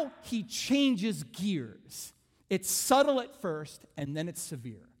 Now he changes gears. It's subtle at first, and then it's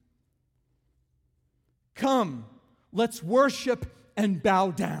severe. Come, let's worship and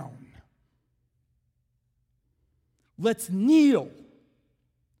bow down. Let's kneel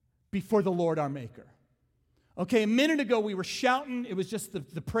before the Lord our Maker. Okay, a minute ago we were shouting. It was just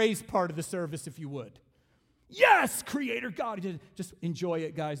the praise part of the service, if you would. Yes, Creator God. Just enjoy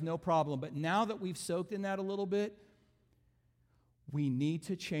it, guys, no problem. But now that we've soaked in that a little bit, we need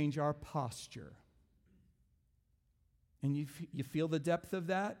to change our posture. And you feel the depth of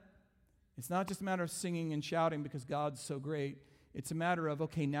that? It's not just a matter of singing and shouting because God's so great. It's a matter of,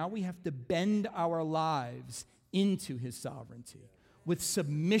 okay, now we have to bend our lives into his sovereignty with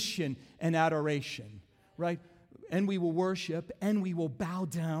submission and adoration, right? And we will worship, and we will bow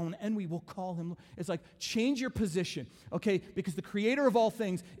down, and we will call him. It's like, change your position, okay? Because the creator of all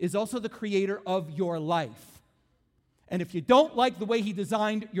things is also the creator of your life. And if you don't like the way he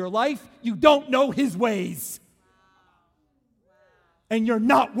designed your life, you don't know his ways. And you're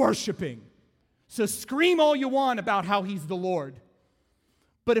not worshiping. So scream all you want about how he's the Lord.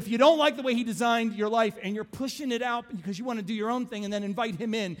 But if you don't like the way he designed your life and you're pushing it out because you want to do your own thing and then invite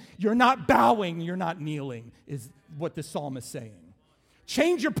him in, you're not bowing, you're not kneeling, is what the psalm is saying.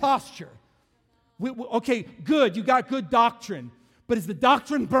 Change your posture. Okay, good, you got good doctrine, but is the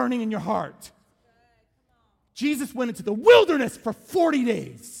doctrine burning in your heart? Jesus went into the wilderness for 40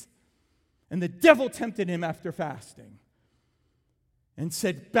 days. And the devil tempted him after fasting and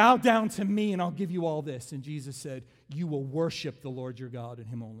said, bow down to me and I'll give you all this. And Jesus said, you will worship the Lord your God and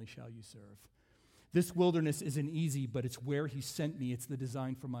him only shall you serve. This wilderness isn't easy, but it's where he sent me. It's the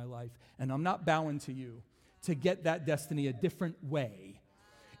design for my life. And I'm not bowing to you to get that destiny a different way.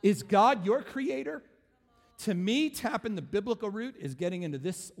 Is God your creator? To me, tapping the biblical root is getting into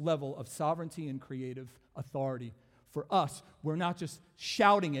this level of sovereignty and creative authority. For us, we're not just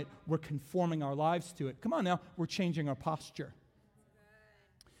shouting it, we're conforming our lives to it. Come on now, we're changing our posture.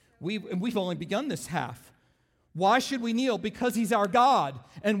 We've only begun this half. Why should we kneel? Because he's our God,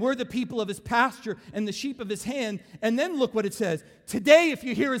 and we're the people of his pasture and the sheep of his hand. And then look what it says. Today, if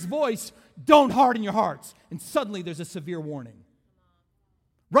you hear his voice, don't harden your hearts. And suddenly there's a severe warning.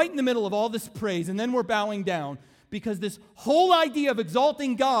 Right in the middle of all this praise, and then we're bowing down, because this whole idea of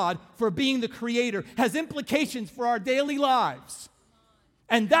exalting God for being the creator has implications for our daily lives.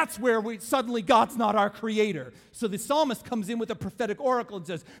 And that's where suddenly God's not our creator. So the psalmist comes in with a prophetic oracle and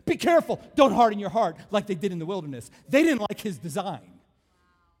says, be careful, don't harden your heart like they did in the wilderness. They didn't like his design.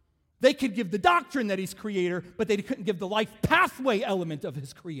 They could give the doctrine that he's creator, but they couldn't give the life pathway element of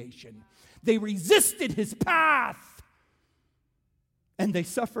his creation. They resisted his path. And they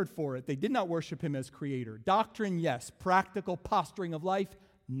suffered for it. They did not worship him as creator. Doctrine, yes. Practical posturing of life,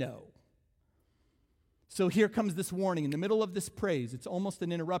 no. So here comes this warning in the middle of this praise. It's almost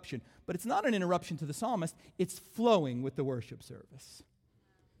an interruption, but it's not an interruption to the psalmist. It's flowing with the worship service.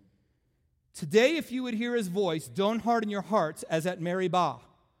 Today, if you would hear his voice, don't harden your hearts as at Meribah,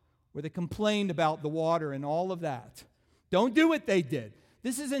 where they complained about the water and all of that. Don't do what they did.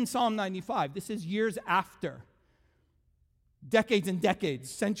 This is in Psalm 95. This is years after. Decades and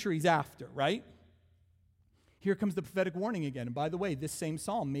decades, centuries after, right? Here comes the prophetic warning again. And by the way, this same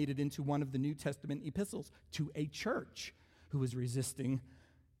psalm made it into one of the New Testament epistles to a church who was resisting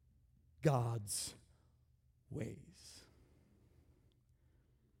God's ways.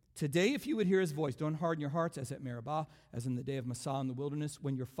 Today, if you would hear his voice, don't harden your hearts as at Meribah, as in the day of Massah in the wilderness,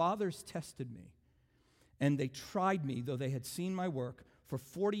 when your fathers tested me, and they tried me, though they had seen my work. For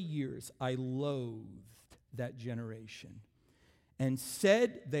 40 years I loathed that generation, and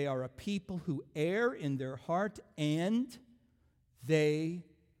said, they are a people who err in their heart, and they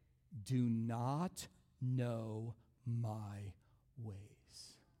do not know my ways.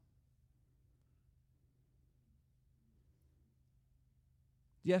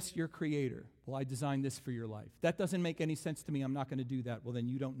 Yes, you're creator. Well, I designed this for your life. That doesn't make any sense to me. I'm not going to do that. Well, then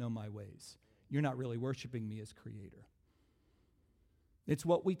you don't know my ways. You're not really worshiping me as creator. It's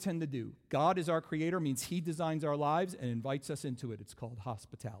what we tend to do. God is our creator, means he designs our lives and invites us into it. It's called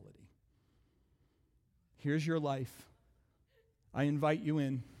hospitality. Here's your life. I invite you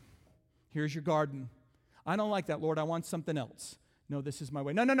in. Here's your garden. I don't like that, Lord. I want something else. No, this is my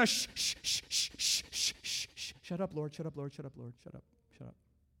way. No. Shh, shh, shh, shh, shh, shh, shh, shh. Shut up, Lord. Shut up, Lord. Shut up, Lord. Shut up. Shut up.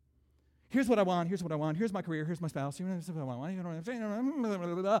 Here's what I want. Here's what I want. Here's my career. Here's my spouse. Here's what I want.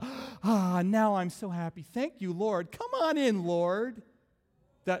 Now I'm so happy. Thank you, Lord. Come on in, Lord.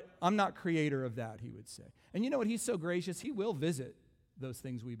 That I'm not creator of that, he would say. And you know what? He's so gracious, he will visit those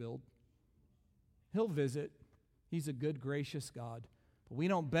things we build. He'll visit. He's a good, gracious God. But we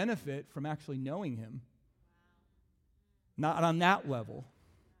don't benefit from actually knowing him. Not on that level,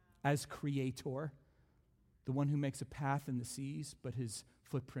 as creator, the one who makes a path in the seas, but his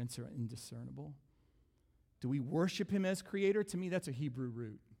footprints are indiscernible. Do we worship him as creator? To me, that's a Hebrew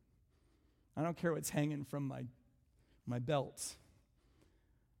root. I don't care what's hanging from my belts.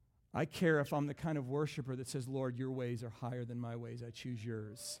 I care if I'm the kind of worshiper that says, Lord, your ways are higher than my ways. I choose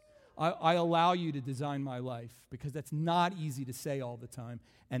yours. I allow you to design my life, because that's not easy to say all the time.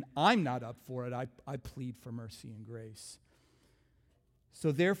 And I'm not up for it. I plead for mercy and grace.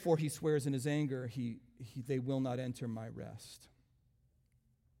 So therefore, he swears in his anger, they will not enter my rest.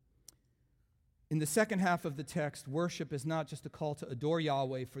 In the second half of the text, worship is not just a call to adore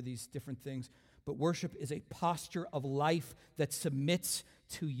Yahweh for these different things, but worship is a posture of life that submits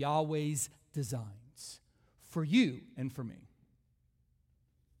to Yahweh's designs for you and for me.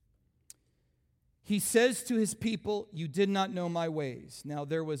 He says to his people, you did not know my ways. Now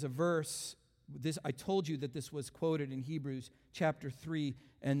there was a verse, I told you that this was quoted in Hebrews chapter 3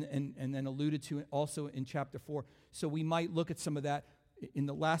 and then alluded to also in chapter 4. So we might look at some of that in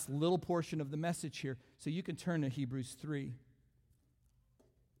the last little portion of the message here. So you can turn to Hebrews 3.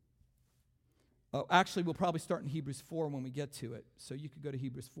 Actually, we'll probably start in Hebrews 4 when we get to it. So you could go to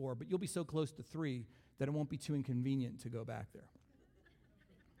Hebrews 4, but you'll be so close to 3 that it won't be too inconvenient to go back there.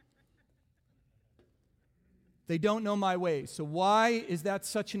 They don't know my ways. So why is that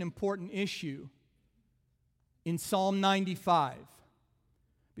such an important issue in Psalm 95?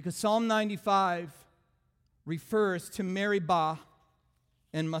 Because Psalm 95 refers to Meribah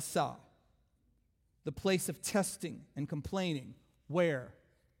and Massah, the place of testing and complaining. Where?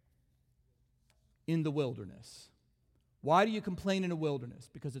 In the wilderness. Why do you complain in a wilderness?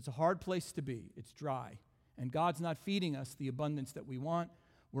 Because it's a hard place to be. It's dry. And God's not feeding us the abundance that we want.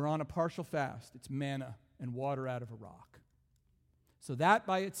 We're on a partial fast. It's manna and water out of a rock. So that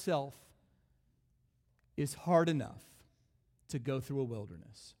by itself is hard enough to go through a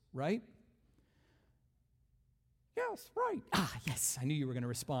wilderness, right? Yes, right. Yes, I knew you were going to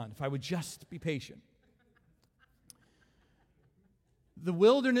respond. If I would just be patient. The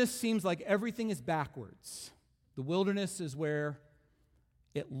wilderness seems like everything is backwards. The wilderness is where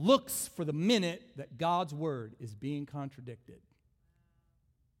it looks for the minute that God's word is being contradicted.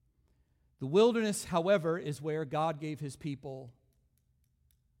 The wilderness, however, is where God gave his people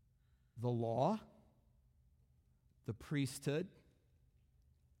the law, the priesthood,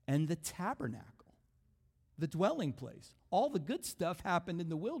 and the tabernacle, the dwelling place. All the good stuff happened in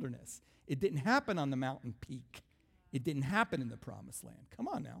the wilderness. It didn't happen on the mountain peak. It didn't happen in the promised land. Come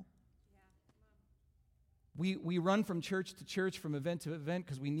on now. We run from church to church, from event to event,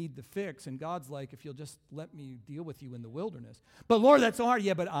 because we need the fix. And God's like, if you'll just let me deal with you in the wilderness. But Lord, that's so hard.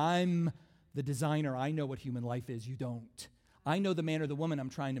 Yeah, but I'm the designer. I know what human life is. You don't. I know the man or the woman I'm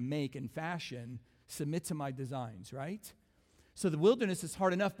trying to make and fashion. Submit to my designs, right? So the wilderness is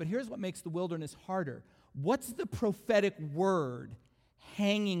hard enough, but here's what makes the wilderness harder. What's the prophetic word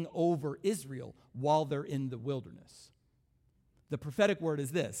hanging over Israel while they're in the wilderness? The prophetic word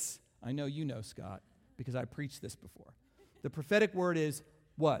is this. I know you know, Scott, because I preached this before. The prophetic word is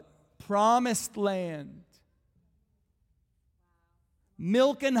what? Promised land.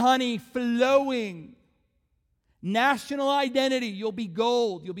 Milk and honey flowing. National identity. You'll be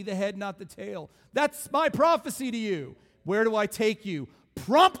gold. You'll be the head, not the tail. That's my prophecy to you. Where do I take you?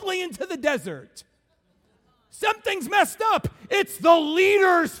 Promptly into the desert. Something's messed up. It's the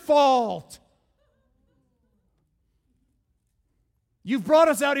leader's fault. You've brought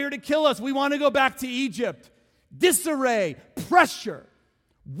us out here to kill us. We want to go back to Egypt. Disarray, pressure,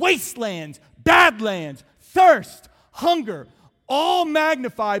 wastelands, badlands, thirst, hunger, all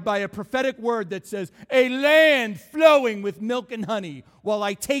magnified by a prophetic word that says, a land flowing with milk and honey, while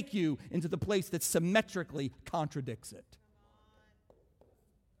I take you into the place that symmetrically contradicts it.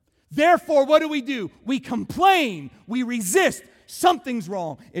 Therefore, what do? We complain. We resist. Something's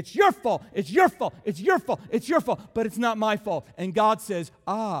wrong. It's your fault. It's your fault. It's your fault. It's your fault. But it's not my fault. And God says,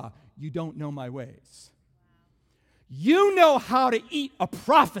 you don't know my ways. You know how to eat a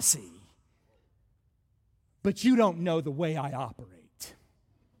prophecy, but you don't know the way I operate.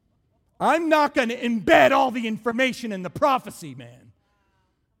 I'm not going to embed all the information in the prophecy, man.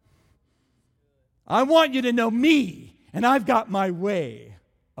 I want you to know me, and I've got my way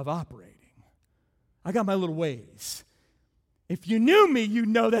of operating. I got my little ways. If you knew me, you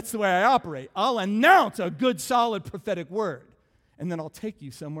know that's the way I operate. I'll announce a good, solid prophetic word, and then I'll take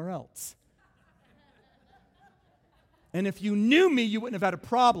you somewhere else. And if you knew me, you wouldn't have had a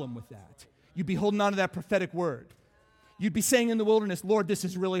problem with that. You'd be holding on to that prophetic word. You'd be saying in the wilderness, Lord, this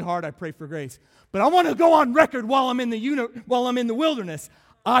is really hard. I pray for grace. But I want to go on record while I'm in the wilderness.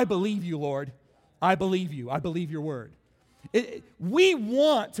 I believe you, Lord. I believe you. I believe your word. We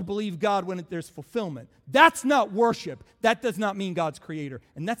want to believe God when there's fulfillment. That's not worship. That does not mean God's creator.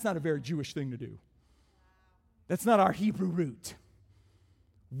 And that's not a very Jewish thing to do. That's not our Hebrew root.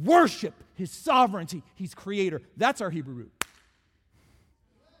 Worship his sovereignty. He's creator. That's our Hebrew root.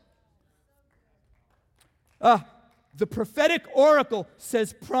 The prophetic oracle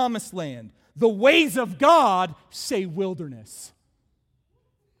says promised land. The ways of God say wilderness.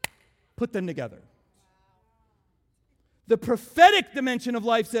 Put them together. The prophetic dimension of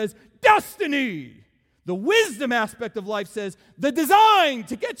life says destiny. The wisdom aspect of life says the design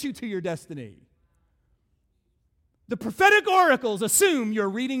to get you to your destiny. The prophetic oracles assume you're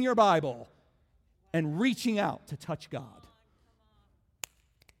reading your Bible and reaching out to touch God.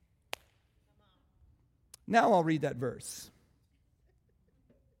 Now I'll read that verse.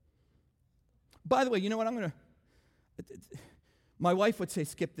 By the way, you know what? My wife would say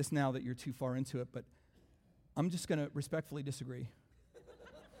skip this now that you're too far into it, but I'm just going to respectfully disagree.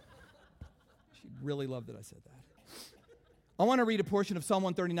 She'd really love that I said that. I want to read a portion of Psalm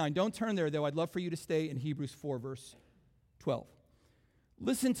 139. Don't turn there, though. I'd love for you to stay in Hebrews 4, verse 12.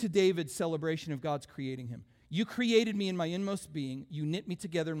 Listen to David's celebration of God's creating him. You created me in my inmost being. You knit me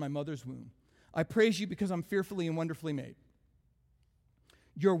together in my mother's womb. I praise you because I'm fearfully and wonderfully made.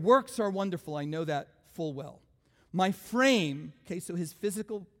 Your works are wonderful. I know that full well. My frame, okay, so his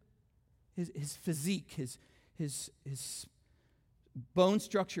physical, his physique, his bone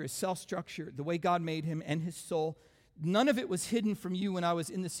structure, his cell structure, the way God made him and his soul. None of it was hidden from you when I was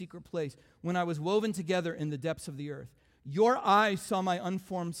in the secret place, when I was woven together in the depths of the earth. Your eyes saw my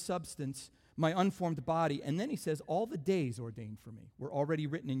unformed substance, my unformed body. And then he says, all the days ordained for me were already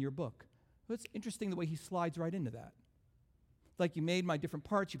written in your book. Well, it's interesting the way he slides right into that. Like, you made my different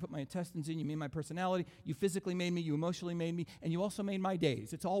parts, you put my intestines in, you made my personality, you physically made me, you emotionally made me, and you also made my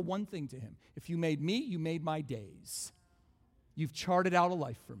days. It's all one thing to him. If you made me, you made my days. You've charted out a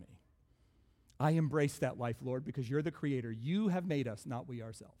life for me. I embrace that life, Lord, because you're the creator. You have made us, not we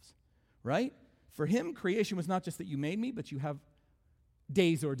ourselves. Right? For him, creation was not just that you made me, but you have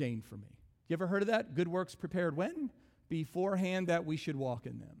days ordained for me. You ever heard of that? Good works prepared when? Beforehand that we should walk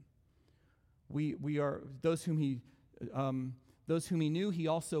in them. We are those whom he knew, he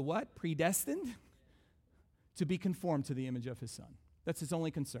also what? Predestined to be conformed to the image of his Son. That's his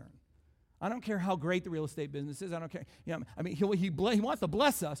only concern. I don't care how great the real estate business is. I don't care. I mean, he wants to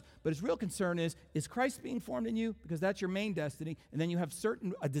bless us, but his real concern is Christ being formed in you? Because that's your main destiny, and then you have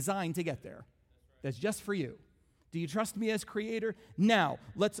a design to get there. That's just for you. Do you trust me as creator? Now,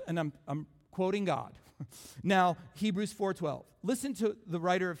 and I'm quoting God. Now, Hebrews 4:12. Listen to the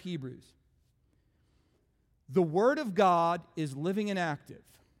writer of Hebrews. The word of God is living and active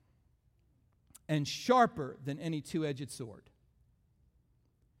and sharper than any two-edged sword,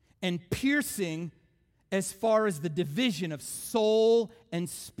 and piercing as far as the division of soul and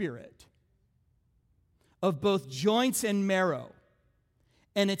spirit, of both joints and marrow,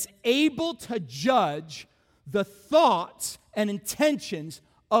 and it's able to judge the thoughts and intentions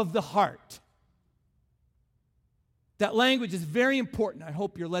of the heart. That language is very important. I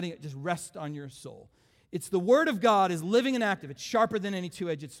hope you're letting it just rest on your soul. It's the word of God is living and active. It's sharper than any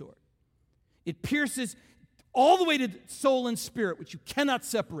two-edged sword. It pierces all the way to soul and spirit, which you cannot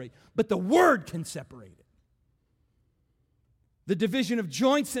separate, but the word can separate it. The division of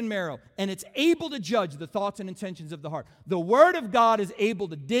joints and marrow, and it's able to judge the thoughts and intentions of the heart. The word of God is able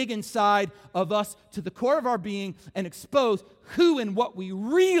to dig inside of us to the core of our being and expose who and what we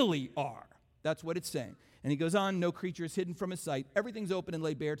really are. That's what it's saying. And he goes on, no creature is hidden from his sight. Everything's open and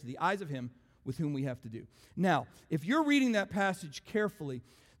laid bare to the eyes of him with whom we have to do. Now, if you're reading that passage carefully,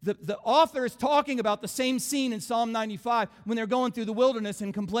 the author is talking about the same scene in Psalm 95 when they're going through the wilderness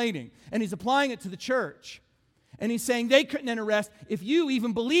and complaining. And he's applying it to the church. And he's saying they couldn't enter rest. If you,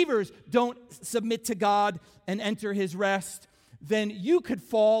 even believers, don't submit to God and enter his rest, then you could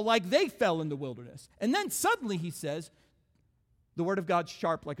fall like they fell in the wilderness. And then suddenly he says, the word of God's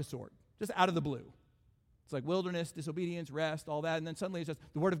sharp like a sword, just out of the blue. It's like wilderness, disobedience, rest, all that. And then suddenly it says,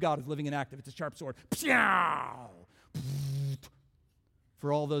 the word of God is living and active. It's a sharp sword.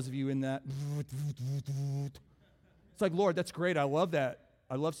 For all those of you in that. It's like, Lord, that's great. I love that.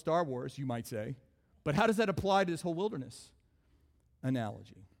 I love Star Wars, you might say. But how does that apply to this whole wilderness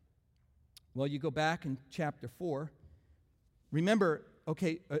analogy? Well, you go back in chapter 4. Remember,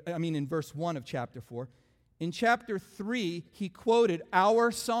 in verse 1 of chapter 4. In chapter 3, he quoted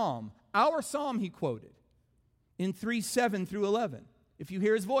our psalm. Our psalm he quoted in 3:7 through 11. If you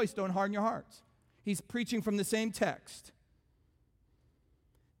hear his voice, don't harden your hearts. He's preaching from the same text.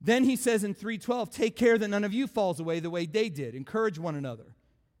 Then he says in 3:12, take care that none of you falls away the way they did. Encourage one another.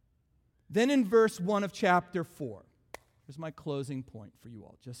 Then in verse 1 of chapter 4, here's my closing point for you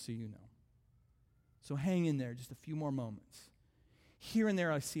all, just so you know. So hang in there just a few more moments. Here and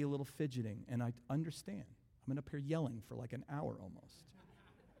there I see a little fidgeting, and I understand. I'm up here yelling for like an hour almost.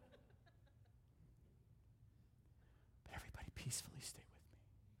 But everybody peacefully stay with me.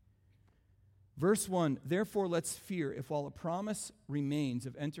 Verse 1, therefore let's fear if while a promise remains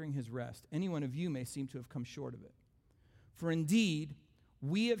of entering his rest, any one of you may seem to have come short of it. For indeed,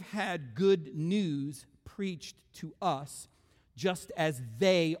 we have had good news preached to us, just as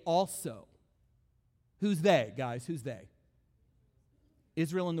they also. Who's they, guys? Who's they?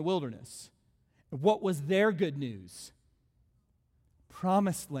 Israel in the wilderness. What was their good news?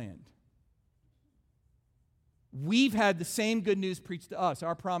 Promised land. We've had the same good news preached to us.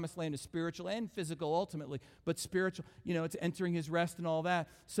 Our promised land is spiritual and physical ultimately, but spiritual, it's entering his rest and all that.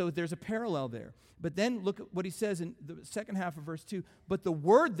 So there's a parallel there. But then look at what he says in the second half of verse 2. But the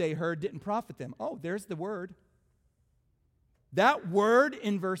word they heard didn't profit them. Oh, there's the word. That word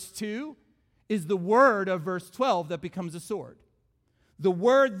in verse 2 is the word of verse 12 that becomes a sword. The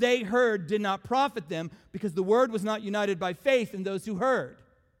word they heard did not profit them because the word was not united by faith in those who heard.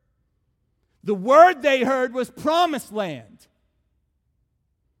 The word they heard was promised land.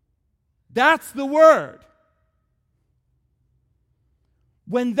 That's the word.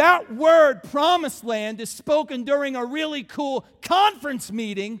 When that word, promised land, is spoken during a really cool conference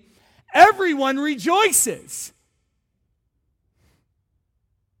meeting, everyone rejoices.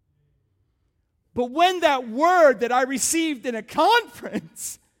 But when that word that I received in a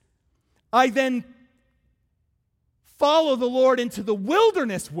conference, I then follow the Lord into the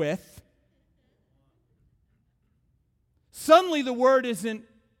wilderness with, suddenly the word isn't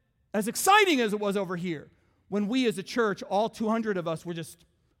as exciting as it was over here. When we as a church, all 200 of us, were just,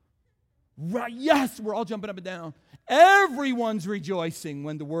 yes, we're all jumping up and down. Everyone's rejoicing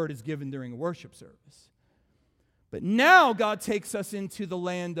when the word is given during a worship service. But now God takes us into the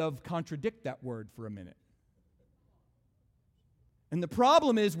land of contradict that word for a minute. And the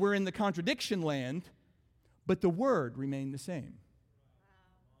problem is we're in the contradiction land, but the word remained the same.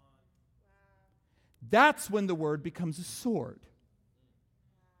 That's when the word becomes a sword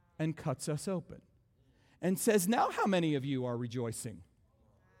and cuts us open and says, now how many of you are rejoicing?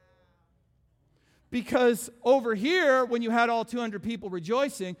 Because over here, when you had all 200 people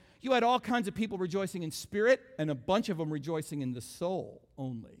rejoicing, you had all kinds of people rejoicing in spirit and a bunch of them rejoicing in the soul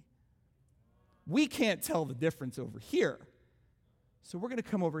only. We can't tell the difference over here. So we're going to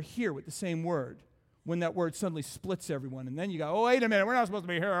come over here with the same word when that word suddenly splits everyone. And then you go, oh, wait a minute, we're not supposed to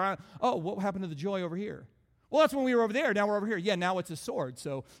be here. Oh, what happened to the joy over here? Well, that's when we were over there. Now we're over here. Yeah, now it's a sword.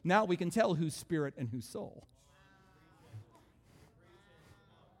 So now we can tell who's spirit and who's soul.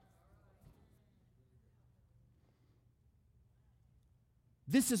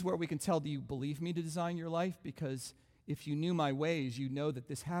 This is where we can tell, do you believe me to design your life? Because if you knew my ways, you know that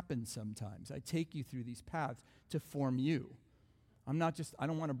this happens sometimes. I take you through these paths to form you. I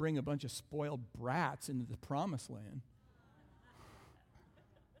don't want to bring a bunch of spoiled brats into the promised land.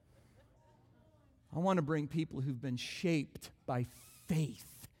 I want to bring people who've been shaped by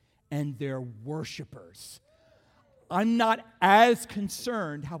faith and they're worshipers. I'm not as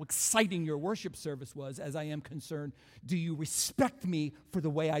concerned how exciting your worship service was as I am concerned, do you respect me for the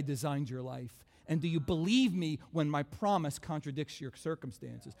way I designed your life? And do you believe me when my promise contradicts your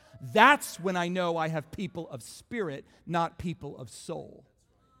circumstances? That's when I know I have people of spirit, not people of soul.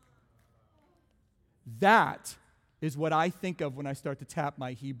 That is what I think of when I start to tap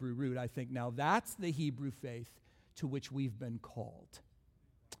my Hebrew root. I think, now that's the Hebrew faith to which we've been called.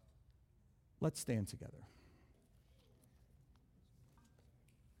 Let's stand together.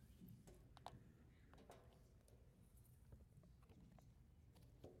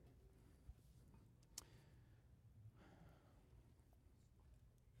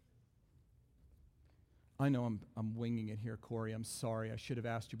 I know I'm winging it here, Corey. I'm sorry. I should have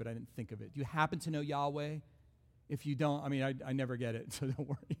asked you, but I didn't think of it. Do you happen to know Yahweh? If you don't, I never get it, so don't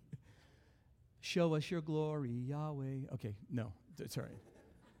worry. Show us your glory, Yahweh. Okay, no, that's all right.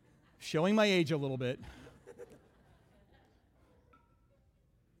 Showing my age a little bit.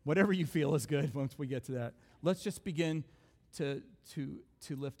 Whatever you feel is good once we get to that. Let's just begin to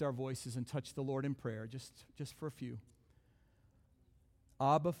lift our voices and touch the Lord in prayer, just for a few.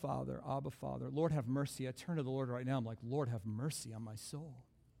 Abba, Father, Lord, have mercy. I turn to the Lord right now. I'm like, Lord, have mercy on my soul.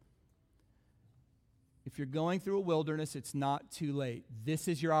 If you're going through a wilderness, it's not too late. This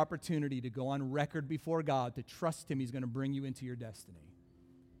is your opportunity to go on record before God, to trust Him. He's going to bring you into your destiny.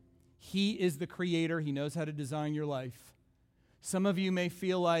 He is the creator. He knows how to design your life. Some of you may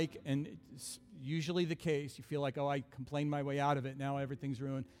feel like, and it's usually the case, you feel like, oh, I complained my way out of it. Now everything's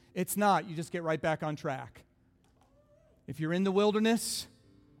ruined. It's not. You just get right back on track. If you're in the wilderness,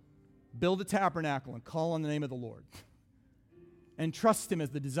 build a tabernacle and call on the name of the Lord. And trust Him as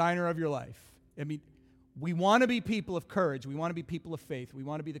the designer of your life. We want to be people of courage. We want to be people of faith. We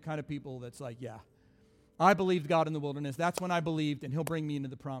want to be the kind of people that's like, yeah, I believed God in the wilderness. That's when I believed, and He'll bring me into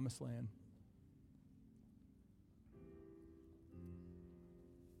the promised land.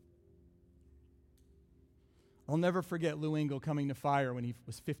 I'll never forget Lou Engle coming to fire when he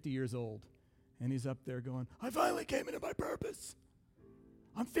was 50 years old. And he's up there going, I finally came into my purpose.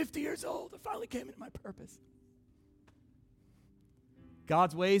 I'm 50 years old. I finally came into my purpose.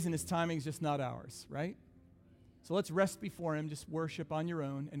 God's ways and His timing is just not ours, right? So let's rest before Him. Just worship on your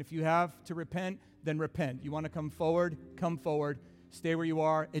own. And if you have to repent, then repent. You want to come forward? Come forward. Stay where you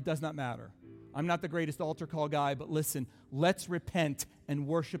are. It does not matter. I'm not the greatest altar call guy, but listen, let's repent and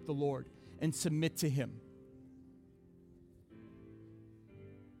worship the Lord and submit to Him.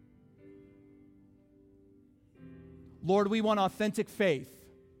 Lord, we want authentic faith.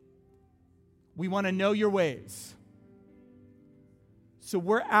 We want to know your ways. So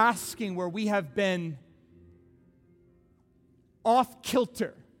we're asking where we have been off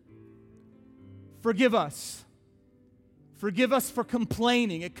kilter. Forgive us. Forgive us for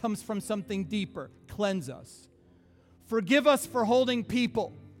complaining. It comes from something deeper. Cleanse us. Forgive us for holding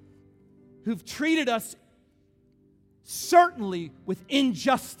people who've treated us certainly with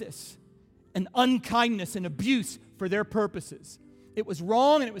injustice and unkindness and abuse for their purposes. It was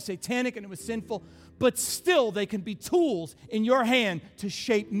wrong and it was satanic and it was sinful, but still they can be tools in your hand to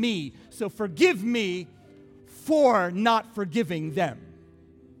shape me. So forgive me for not forgiving them.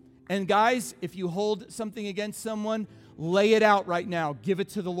 And guys, if you hold something against someone, lay it out right now. Give it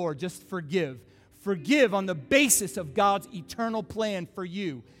to the Lord. Just forgive. Forgive on the basis of God's eternal plan for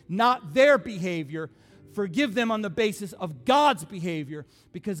you, not their behavior. Forgive them on the basis of God's behavior,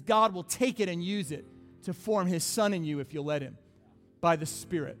 because God will take it and use it to form His Son in you if you'll let Him by the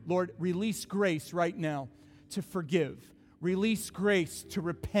Spirit. Lord, release grace right now to forgive. Release grace to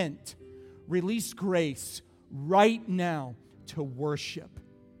repent. Release grace right now to worship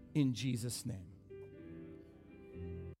in Jesus' name.